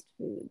processed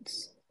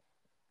foods.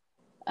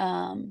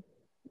 Um,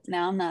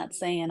 Now, I'm not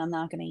saying I'm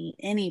not going to eat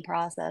any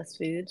processed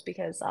foods,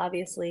 because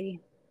obviously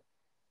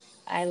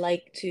I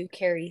like to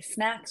carry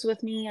snacks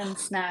with me, and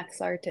snacks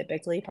are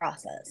typically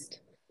processed.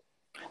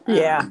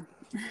 Yeah. Um,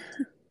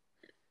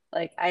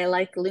 like I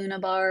like Luna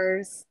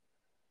bars,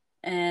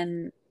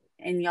 and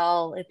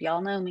y'all, if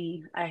y'all know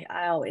me,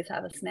 I always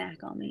have a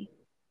snack on me,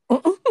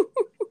 because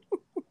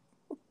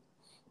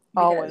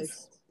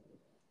Always.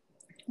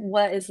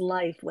 what is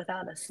life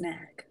without a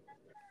snack?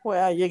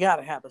 Well, you got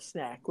to have a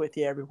snack with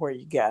you everywhere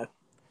you go.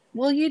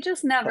 Well, you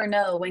just never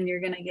know when you're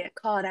gonna get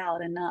caught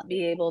out and not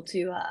be able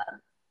to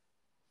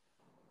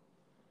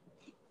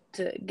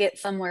get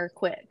somewhere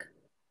quick.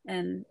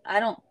 And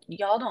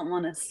y'all don't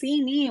want to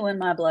see me when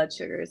my blood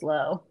sugar is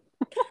low.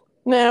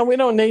 Now, we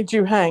don't need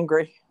you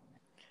hangry.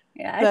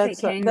 Yeah, I take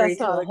hangry That's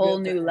to not a a whole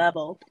good new thing.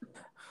 level.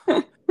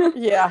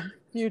 Yeah,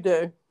 you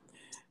do.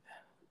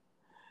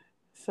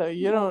 So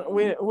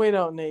we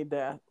don't need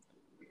that.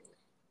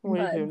 We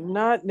But do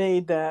not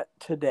need that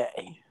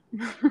today.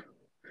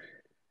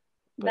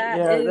 But that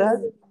yeah,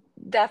 is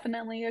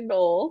definitely a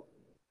goal.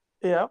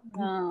 yeah.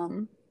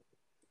 Um,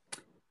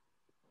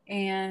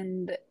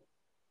 and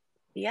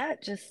yeah,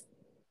 just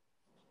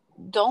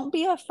don't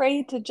be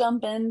afraid to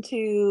jump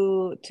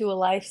into a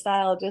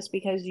lifestyle just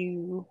because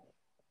you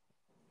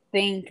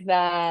think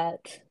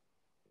that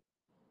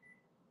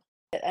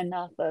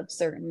enough of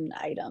certain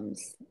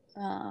items,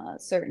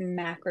 certain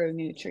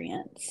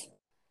macronutrients.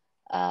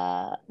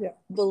 Uh, Yeah.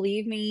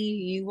 Believe me,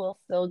 you will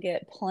still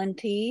get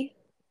plenty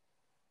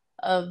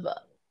of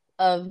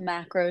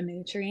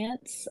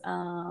macronutrients.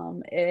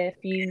 If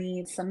you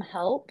need some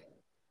help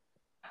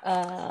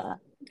uh,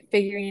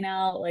 figuring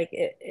out, like,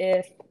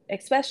 if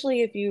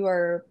especially if you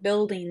are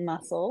building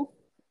muscle,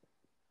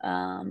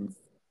 um,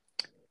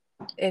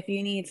 if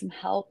you need some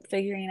help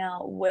figuring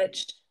out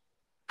which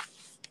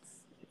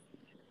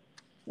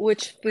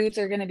foods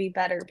are going to be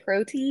better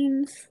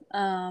proteins,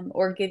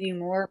 or give you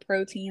more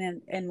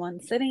protein in one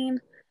sitting,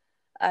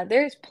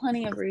 there's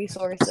plenty of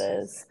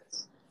resources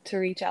to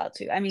reach out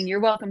to. I mean, you're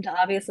welcome to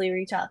obviously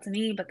reach out to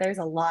me, but there's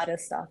a lot of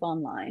stuff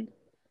online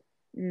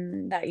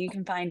that you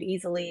can find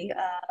easily.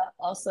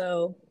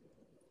 Also,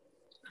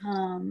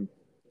 um,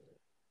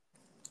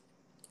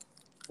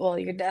 well,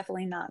 you're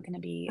definitely not going to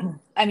be,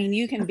 I mean,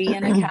 you can be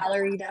in a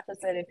calorie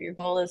deficit if your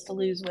goal is to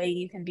lose weight.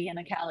 You can be in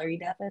a calorie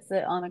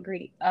deficit on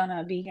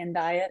a vegan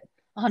diet,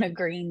 on a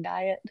green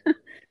diet.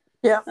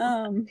 Yeah.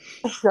 Um,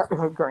 Got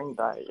a green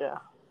diet. Yeah.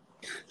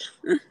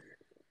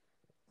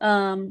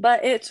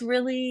 but it's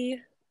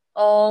really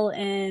all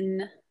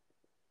in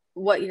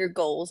what your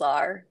goals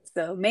are.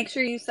 So make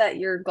sure you set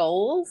your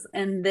goals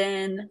and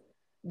then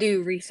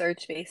do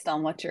research based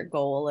on what your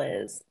goal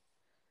is.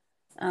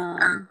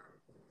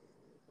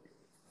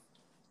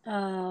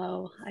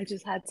 Oh, I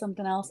just had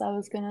something else I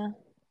was gonna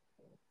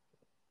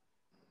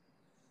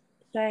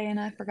say and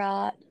I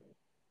forgot.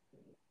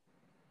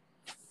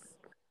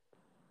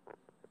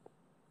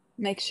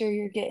 Make sure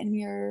you're getting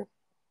your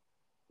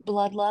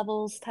blood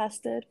levels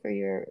tested for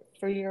your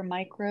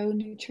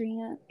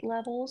micronutrient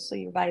levels, so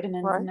your vitamins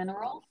and Right.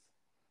 minerals.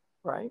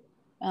 Right.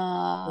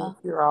 Uh,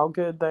 If you're all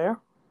good there.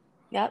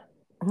 yep.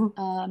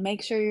 Mhm.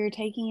 Make sure you're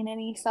taking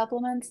any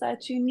supplements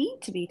that you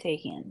need to be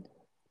taking.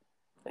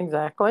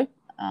 Exactly.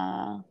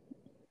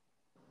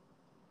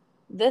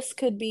 This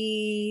could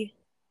be,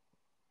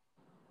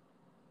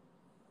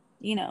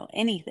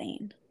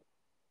 anything.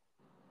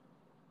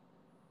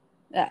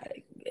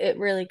 It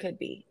really could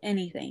be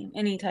anything,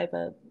 any type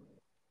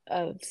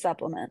of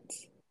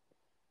supplements.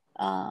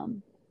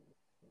 Um,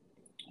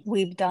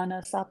 we've done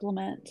a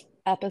supplement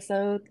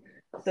episode,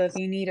 so if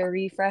you need a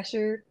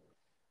refresher,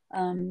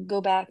 go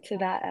back to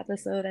that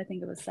episode. I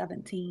think it was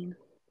 17.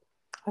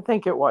 I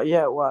think it was.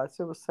 Yeah, it was.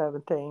 It was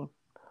 17.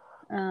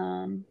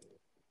 Um,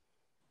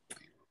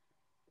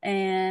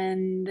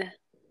 and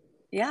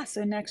yeah,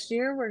 so next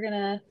year we're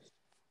gonna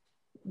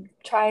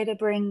try to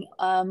bring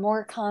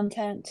more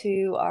content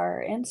to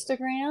our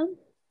Instagram,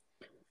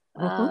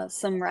 Hmm.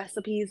 some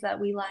recipes that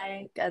we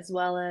like, as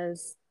well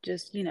as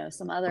just,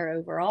 some other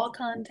overall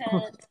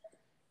content.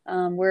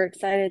 We're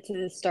excited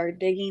to start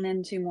digging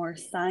into more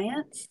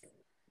science,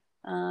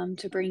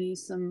 to bring you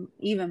some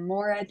even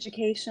more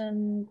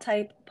education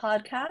type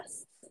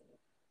podcasts.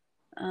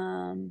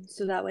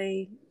 So that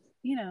way,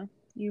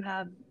 you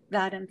have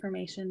that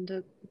information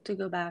to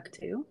go back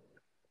to.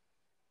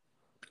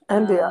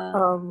 And yeah,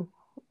 Uh,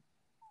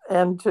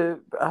 and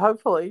to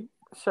hopefully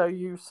show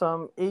you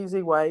some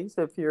easy ways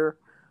if you're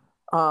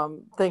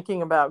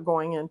thinking about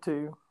going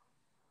into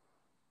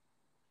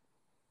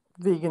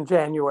vegan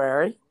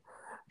January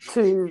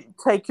to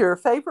take your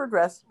favorite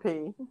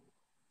recipe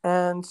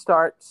and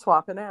start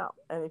swapping out.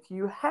 And if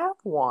you have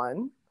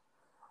one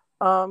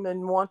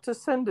and want to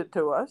send it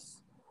to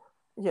us,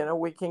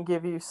 we can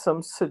give you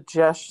some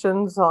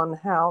suggestions on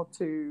how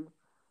to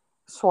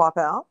swap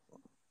out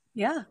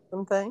yeah.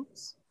 some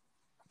things.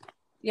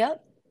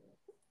 Yep.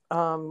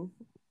 Um,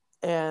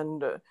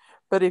 and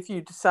but if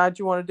you decide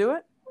you want to do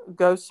it,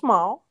 go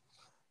small.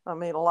 I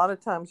mean, a lot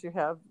of times you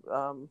have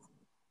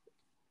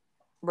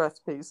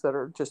recipes that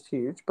are just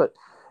huge, but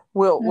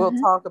we'll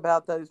Mm-hmm. talk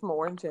about those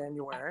more in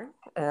January,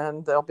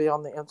 and they'll be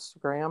on the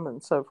Instagram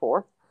and so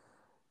forth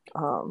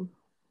um,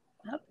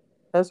 Yep.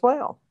 as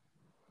well.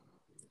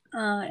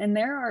 And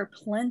there are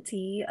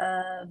plenty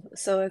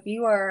so if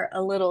you are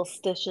a little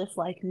stitious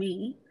like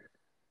me,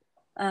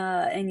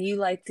 and you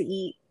like to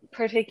eat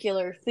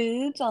particular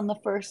foods on the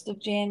 1st of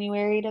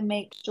January to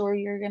make sure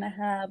you're going to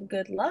have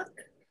good luck,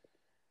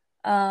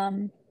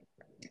 um,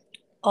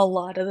 a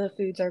lot of the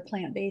foods are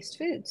plant-based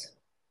foods.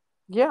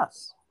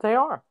 Yes, they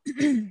are.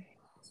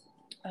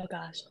 Oh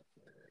gosh.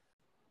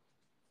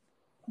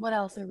 What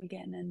else are we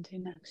getting into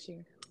next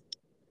year?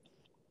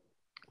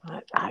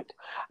 I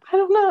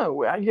don't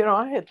know.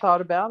 I had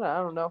thought about it. I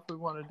don't know if we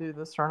want to do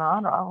this or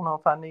not. I don't know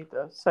if I need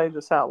to say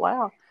this out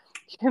loud.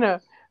 You know,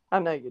 I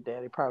know your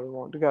daddy probably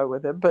won't to go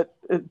with it, but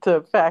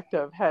the fact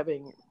of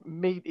having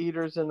meat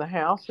eaters in the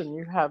house and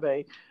you have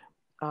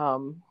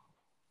um,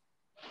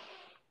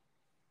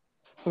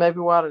 maybe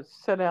we ought to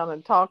sit down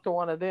and talk to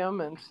one of them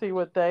and see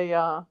what they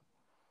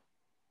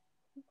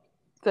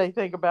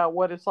think about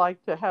what it's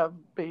like to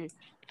be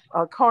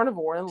a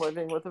carnivore and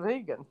living with a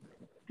vegan,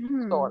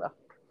 sort of.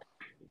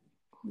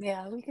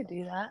 Yeah, we could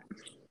do that.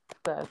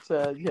 That's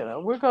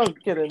we're going to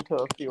get into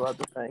a few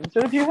other things,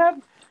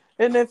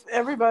 and if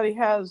everybody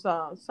has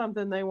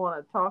something they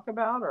want to talk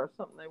about or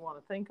something they want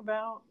to think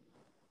about,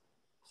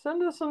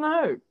 send us a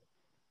note.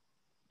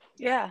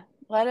 Yeah,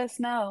 let us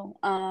know.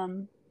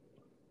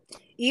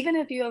 Even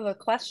if you have a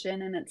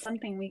question and it's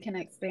something we can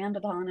expand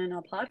upon in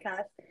a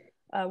podcast,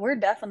 we're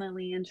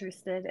definitely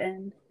interested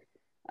in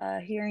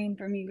hearing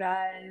from you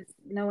guys,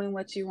 knowing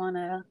what you want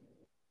to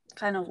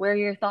kind of where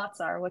your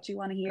thoughts are, what you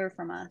want to hear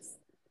from us.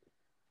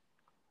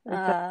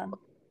 Exactly.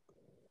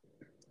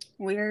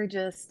 We're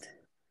just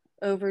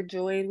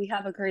overjoyed. We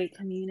have a great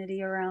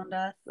community around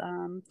us.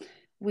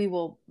 We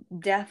will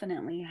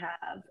definitely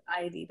have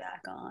Ivy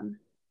back on.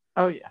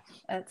 Oh yes.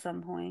 At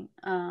some point.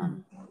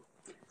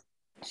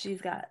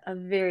 She's got a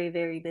very,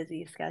 very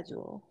busy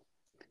schedule,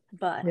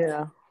 but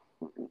Yeah.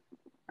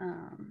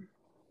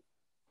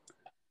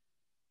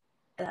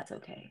 That's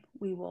okay.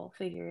 We will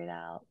figure it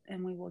out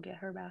and we will get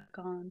her back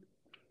on.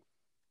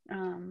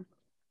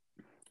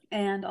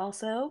 And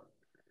also,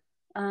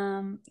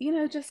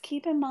 just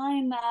keep in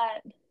mind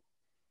that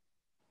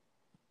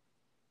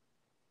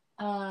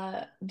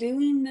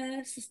doing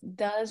this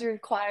does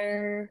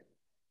require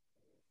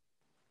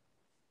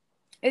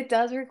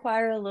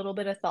a little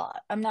bit of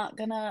thought. I'm not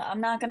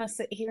gonna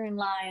sit here and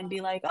lie and be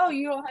like, oh,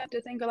 you don't have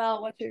to think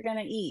about what you're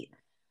gonna eat.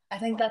 I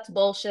think that's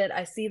bullshit.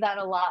 I see that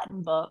a lot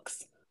in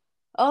books.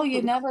 Oh,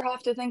 you never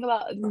have to think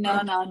about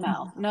no, no,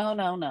 no. No,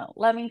 no, no.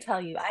 Let me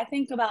tell you, I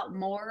think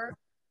more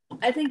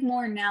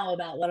now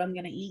about what I'm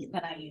gonna eat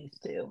than I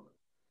used to.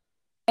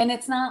 And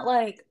it's not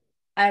like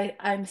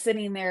I'm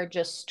sitting there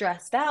just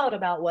stressed out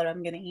about what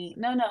I'm gonna eat.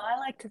 No, no, I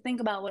like to think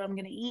about what I'm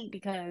gonna eat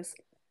because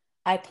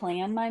I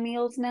plan my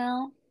meals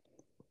now.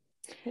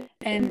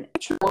 And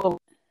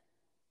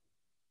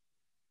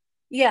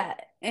yeah,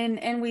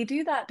 and we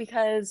do that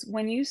because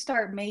when you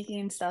start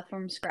making stuff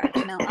from scratch,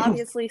 now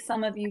obviously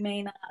some of you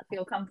may not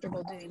feel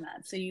comfortable doing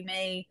that, so you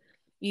may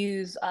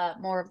use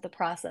more of the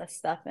processed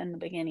stuff in the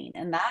beginning,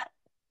 and that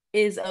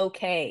is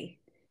okay.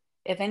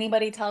 If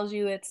anybody tells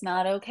you it's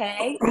not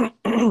okay,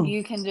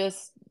 you can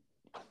just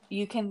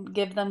you can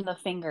give them the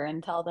finger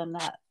and tell them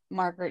that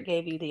Margaret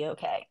gave you the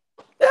okay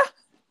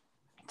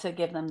to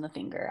give them the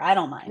finger. I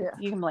don't mind. Yeah.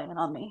 You can blame it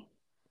on me.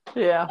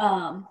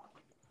 Yeah.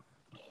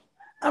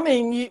 I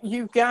mean,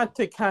 you've got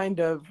to kind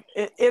of,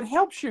 it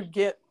helps you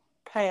get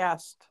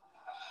past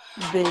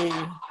the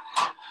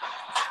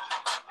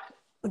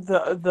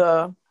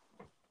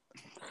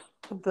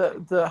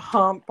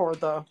hump or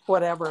the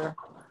whatever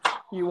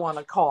you want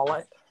to call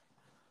it.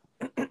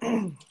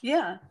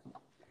 Yeah.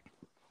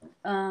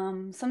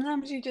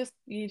 Sometimes you just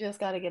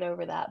got to get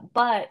over that.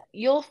 But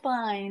you'll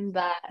find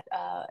that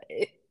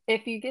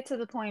if you get to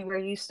the point where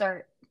you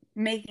start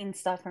making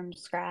stuff from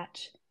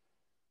scratch,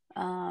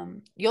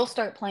 you'll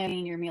start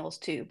planning your meals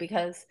too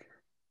because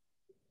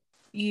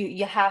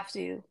you have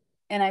to.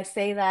 And I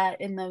say that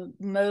in the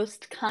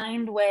most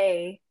kind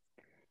way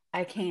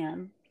I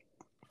can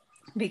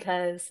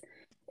because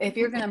if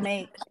you're gonna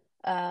make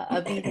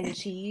a vegan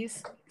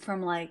cheese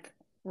from like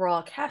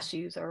raw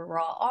cashews or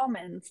raw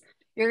almonds,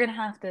 you're gonna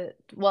have to,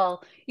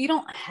 well, you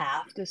don't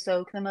have to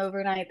soak them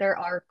overnight. There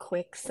are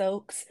quick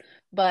soaks,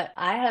 but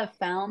I have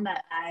found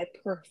that I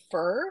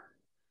prefer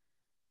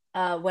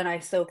when I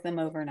soak them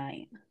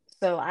overnight.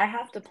 So I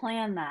have to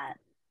plan that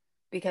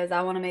because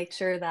I want to make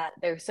sure that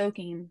they're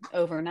soaking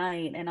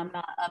overnight and I'm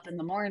not up in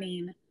the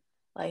morning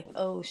like,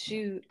 oh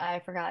shoot, I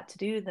forgot to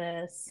do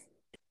this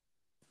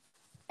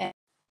and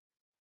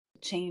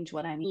change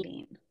what I'm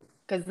eating.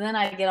 Because then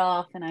I get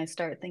off and I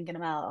start thinking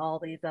about all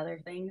these other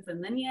things,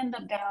 and then you end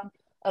up down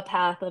a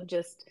path of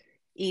just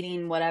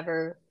eating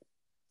whatever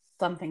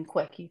something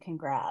quick you can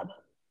grab.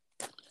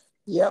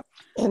 Yep,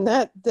 and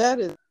that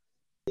is,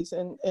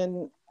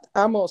 and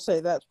I'm gonna say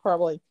that's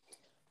probably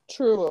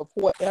true of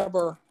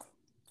whatever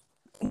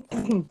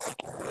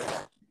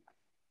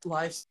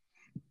life's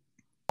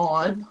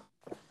on.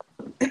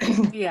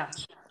 Yeah.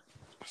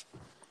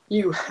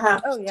 You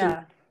have Oh, to.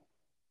 yeah.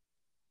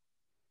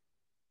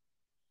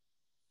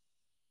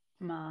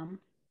 Mom.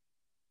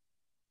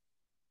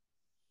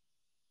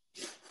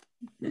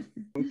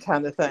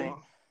 Kind of thing.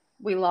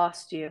 We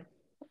lost you.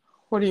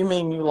 What do you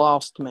mean you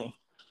lost me?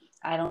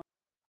 I don't.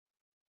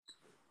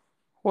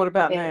 What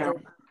about now?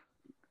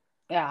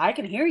 Yeah, I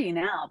can hear you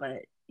now,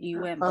 but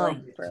you went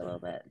blank for a little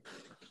bit.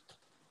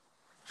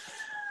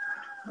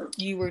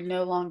 You were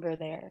no longer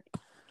there.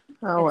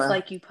 Oh, it's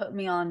like you put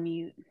me on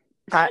mute.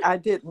 I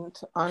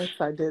didn't.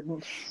 Honestly, I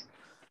didn't.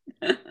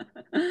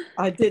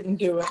 I didn't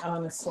do it,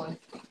 honestly.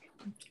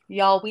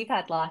 Y'all, we've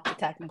had lots of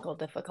technical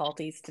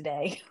difficulties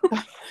today.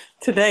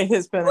 Today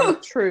has been a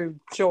true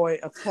joy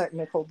of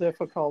technical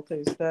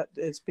difficulties. That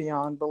is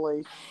beyond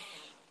belief.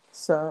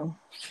 So,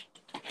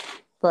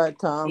 but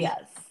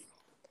yes.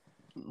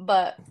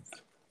 But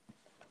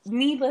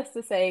needless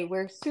to say,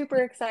 we're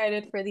super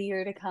excited for the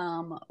year to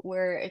come.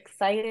 We're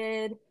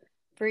excited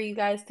for you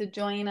guys to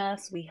join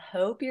us. We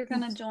hope you're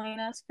going to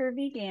join us for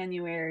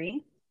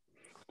Veganuary.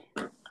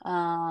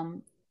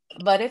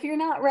 But if you're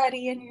not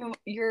ready and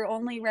you're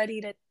only ready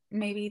to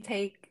maybe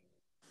take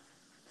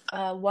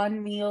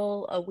one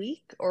meal a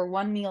week or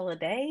one meal a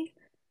day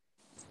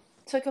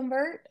to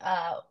convert,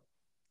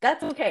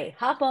 that's okay.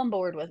 Hop on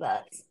board with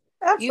us.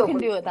 absolutely. You can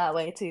do it that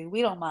way too.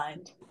 We don't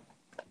mind.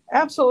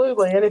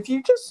 Absolutely. And if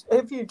you just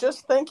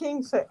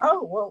thinking, say,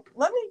 oh, well,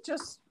 let me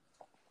just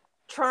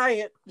try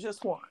it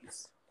just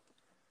once.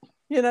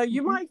 You know,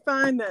 you might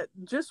find that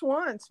just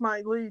once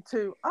might lead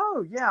to,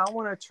 oh yeah, I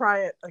want to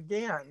try it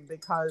again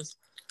because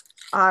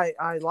I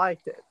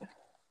liked it.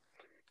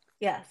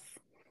 Yes.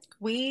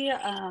 We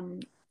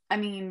I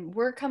mean,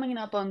 we're coming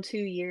up on 2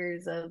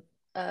 years of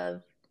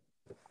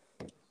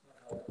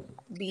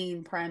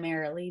being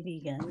primarily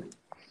vegan.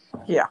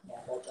 Yeah.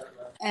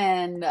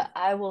 And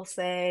I will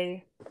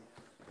say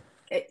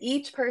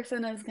each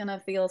person is going to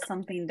feel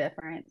something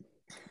different.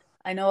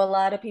 I know a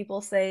lot of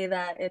people say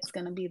that it's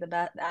going to be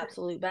the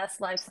absolute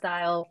best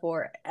lifestyle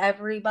for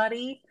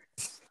everybody.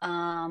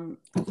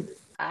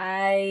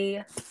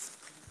 I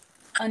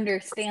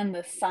understand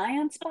the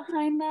science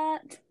behind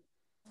that,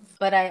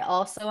 but I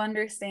also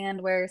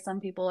understand where some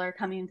people are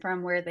coming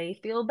from, where they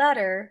feel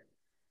better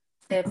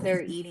if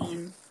they're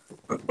eating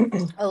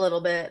a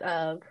little bit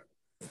of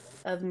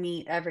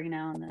meat every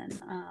now and then.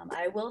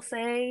 I will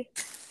say,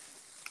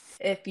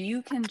 if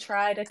you can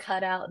try to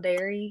cut out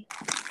dairy,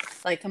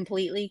 like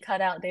completely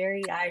cut out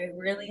dairy, I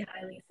really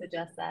highly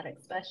suggest that,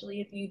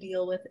 especially if you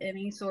deal with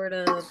any sort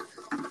of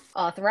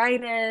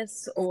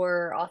arthritis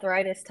or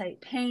arthritis type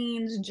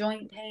pains,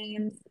 joint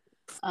pains.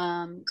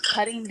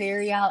 Cutting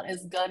dairy out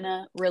is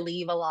gonna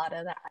relieve a lot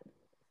of that.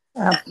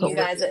 You Absolutely.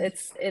 guys,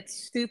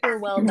 it's super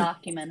well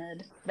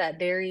documented that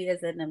dairy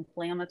is an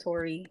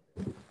inflammatory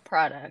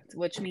product,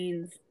 which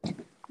means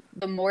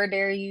the more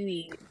dairy you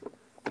eat,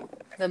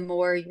 the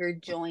more your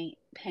joint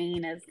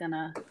pain is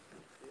gonna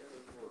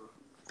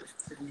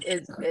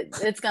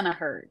it's gonna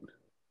hurt.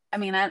 I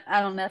mean,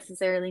 I don't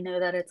necessarily know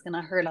that it's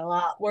gonna hurt a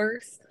lot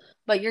worse,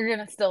 but you're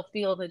gonna still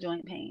feel the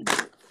joint pain.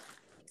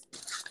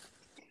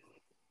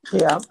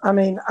 Yeah, I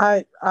mean,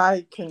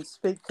 I can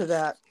speak to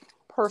that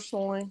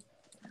personally.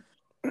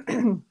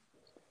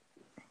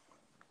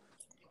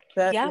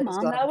 That Yeah, is,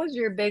 Mom, that was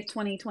your big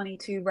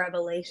 2022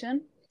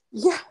 revelation,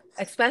 yeah,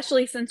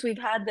 especially since we've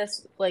had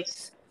this like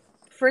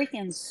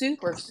freaking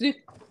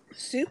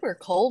super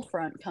cold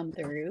front come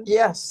through.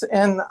 yes,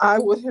 and I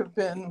would have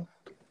been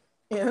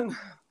in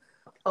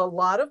a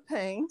lot of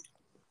pain.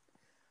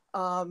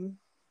 Um,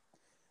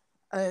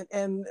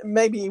 and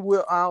maybe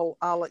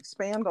I'll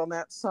expand on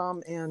that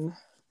some in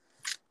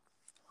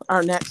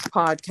our next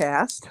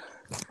podcast.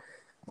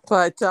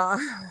 But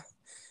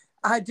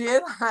I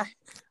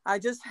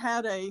just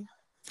had a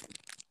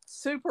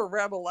super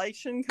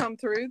revelation come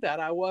through that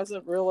I was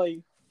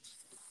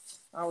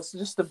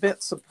just a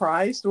bit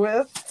surprised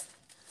with.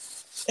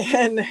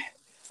 And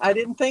I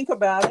didn't think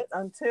about it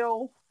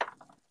until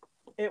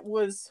it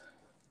was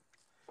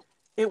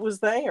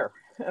there.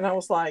 And I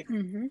was like,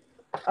 Mm-hmm.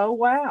 oh,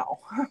 wow,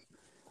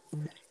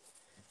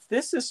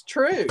 this is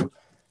true.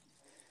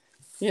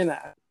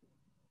 Yeah.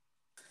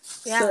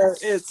 So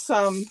it's,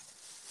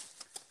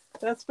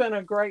 that's been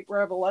a great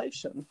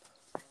revelation.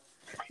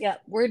 Yeah,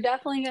 we're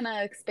definitely going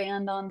to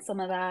expand on some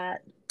of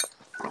that.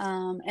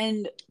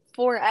 And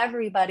for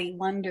everybody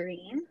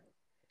wondering,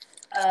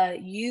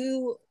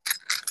 you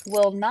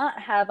will not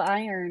have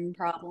iron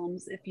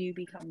problems if you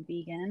become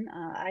vegan.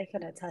 I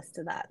could attest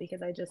to that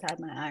because I just had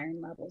my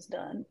iron levels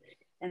done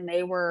and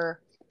they were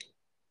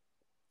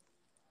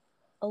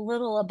a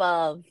little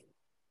above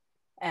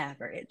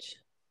average.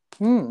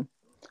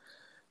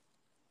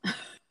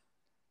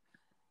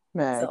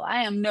 Meg. So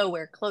I am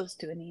nowhere close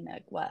to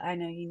anemic. What I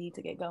know you need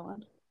to get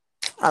going.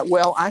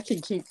 Well, I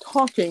can keep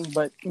talking,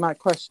 but my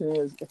question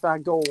is, if I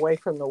go away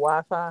from the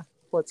Wi-Fi,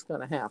 what's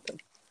going to happen?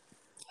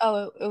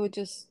 Oh, it would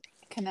just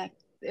connect.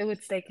 It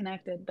would stay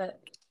connected, but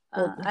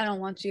I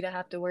don't want you to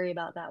have to worry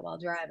about that while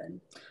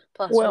driving.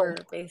 Plus, we're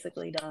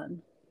basically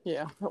done.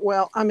 Yeah.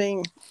 Well, I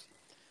mean,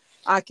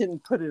 I can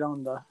put it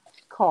on the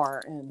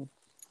car and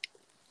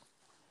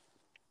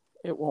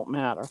it won't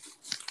matter.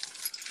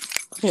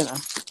 You know,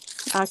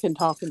 I can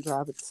talk and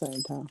drive at the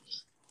same time.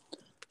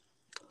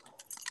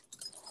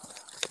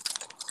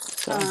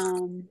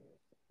 So.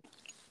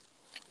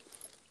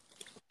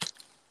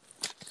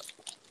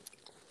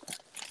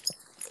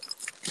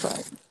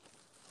 But,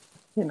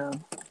 you know,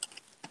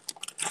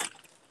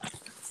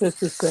 this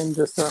has been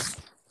just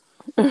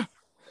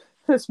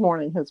this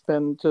morning has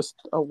been just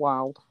a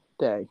wild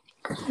day.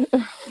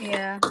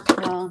 Yeah,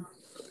 well,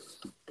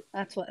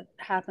 that's what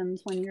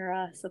happens when you're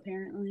us,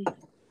 apparently.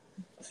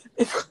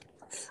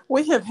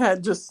 We have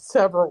had just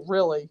several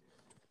really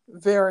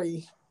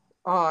very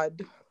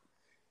odd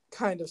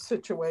kind of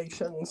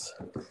situations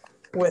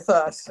with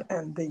us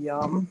and the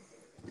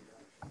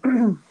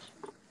and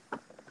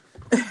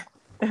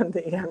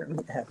the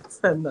internet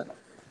and the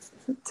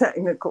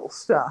technical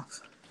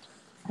stuff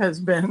has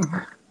been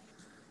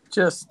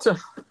just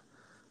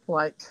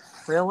like,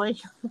 really?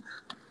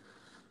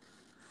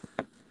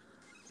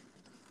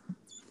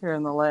 Here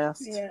in the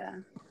last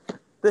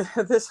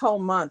this whole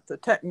month, the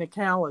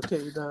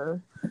technicality,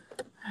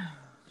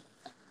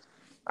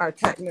 our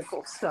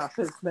technical stuff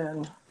has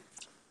been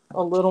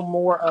a little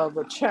more of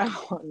a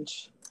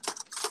challenge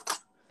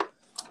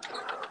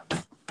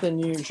than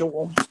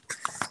usual.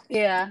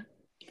 Yeah.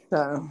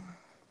 So,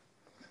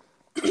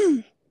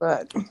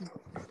 but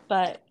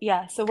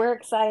yeah, so we're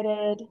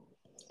excited.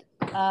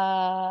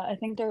 I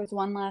think there was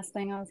one last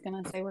thing I was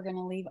going to say. We're going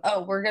to leave.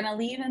 Oh, we're going to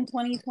leave in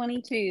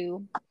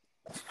 2022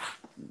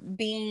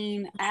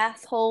 being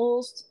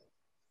assholes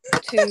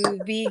to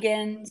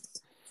vegans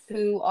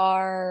who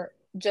are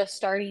just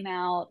starting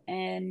out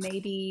and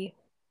maybe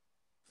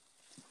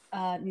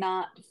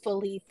not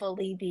fully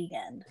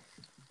vegan.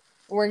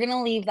 We're going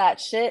to leave that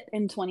shit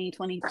in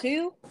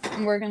 2022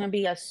 and we're going to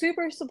be a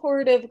super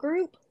supportive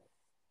group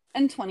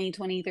in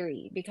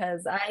 2023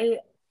 because I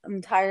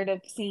am tired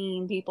of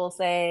seeing people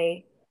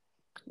say,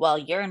 well,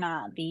 you're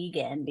not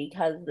vegan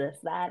because this,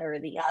 that, or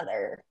the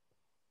other.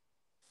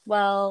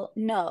 Well,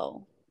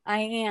 no, I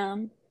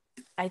am.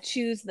 I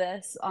choose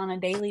this on a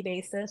daily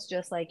basis,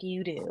 just like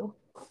you do.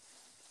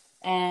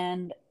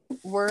 And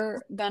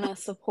we're going to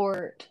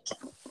support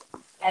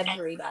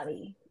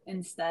everybody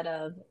instead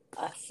of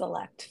a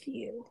select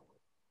few.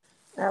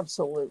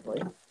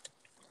 Absolutely.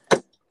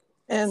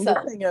 And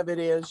the thing of it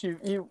is,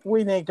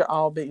 we need to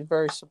all be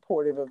very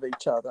supportive of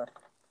each other.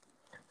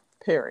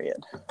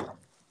 Period.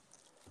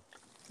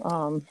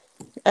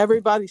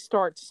 Everybody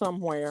starts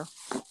somewhere,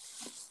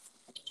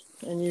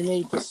 and you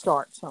need to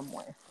start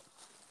somewhere.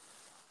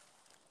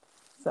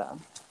 So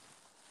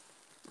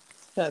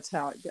that's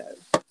how it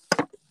goes.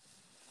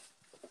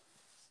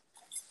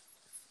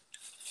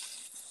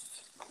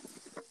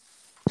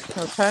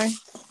 Okay.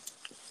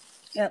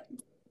 Yep.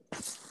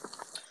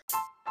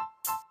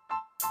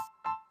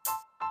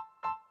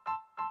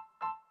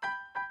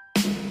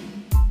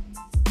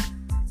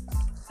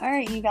 All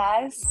right, you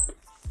guys.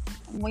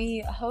 We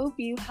hope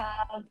you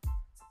have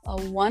a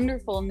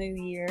wonderful New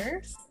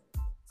Year's.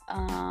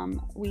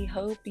 We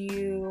hope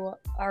you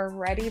are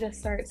ready to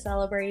start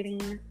celebrating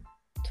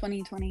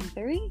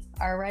 2023,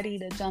 are ready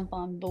to jump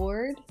on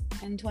board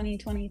in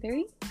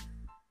 2023.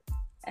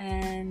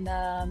 And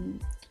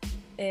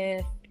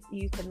if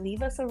you could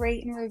leave us a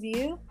rate and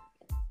review,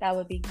 that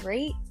would be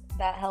great.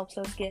 That helps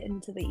us get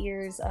into the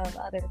ears of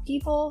other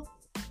people.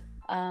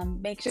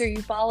 Make sure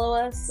you follow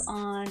us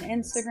on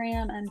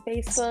Instagram and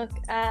Facebook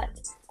at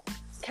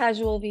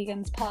Casual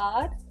Vegans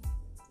Pod.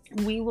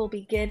 We will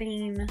be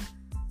getting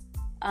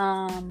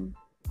a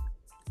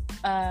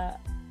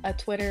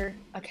Twitter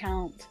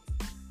account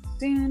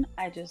soon.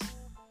 It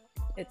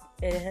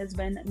has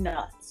been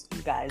nuts,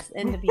 you guys.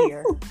 End of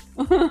year.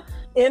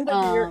 End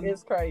of year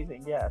is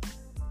crazy, yes.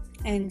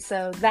 And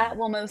so that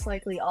will most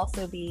likely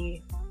also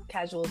be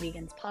Casual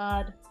Vegans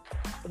Pod.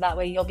 So that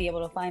way you'll be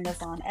able to find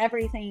us on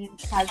everything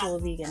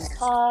Casual Vegans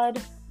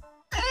Pod.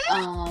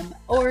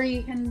 Or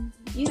you can,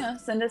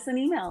 send us an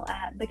email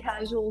at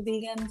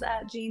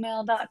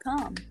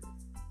thecasualvegans@gmail.com.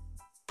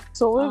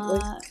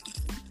 Absolutely.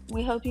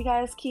 We hope you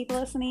guys keep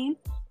listening.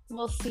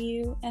 We'll see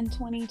you in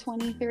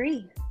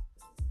 2023.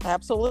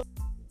 Absolutely.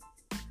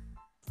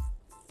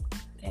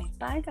 Okay,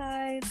 bye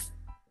guys.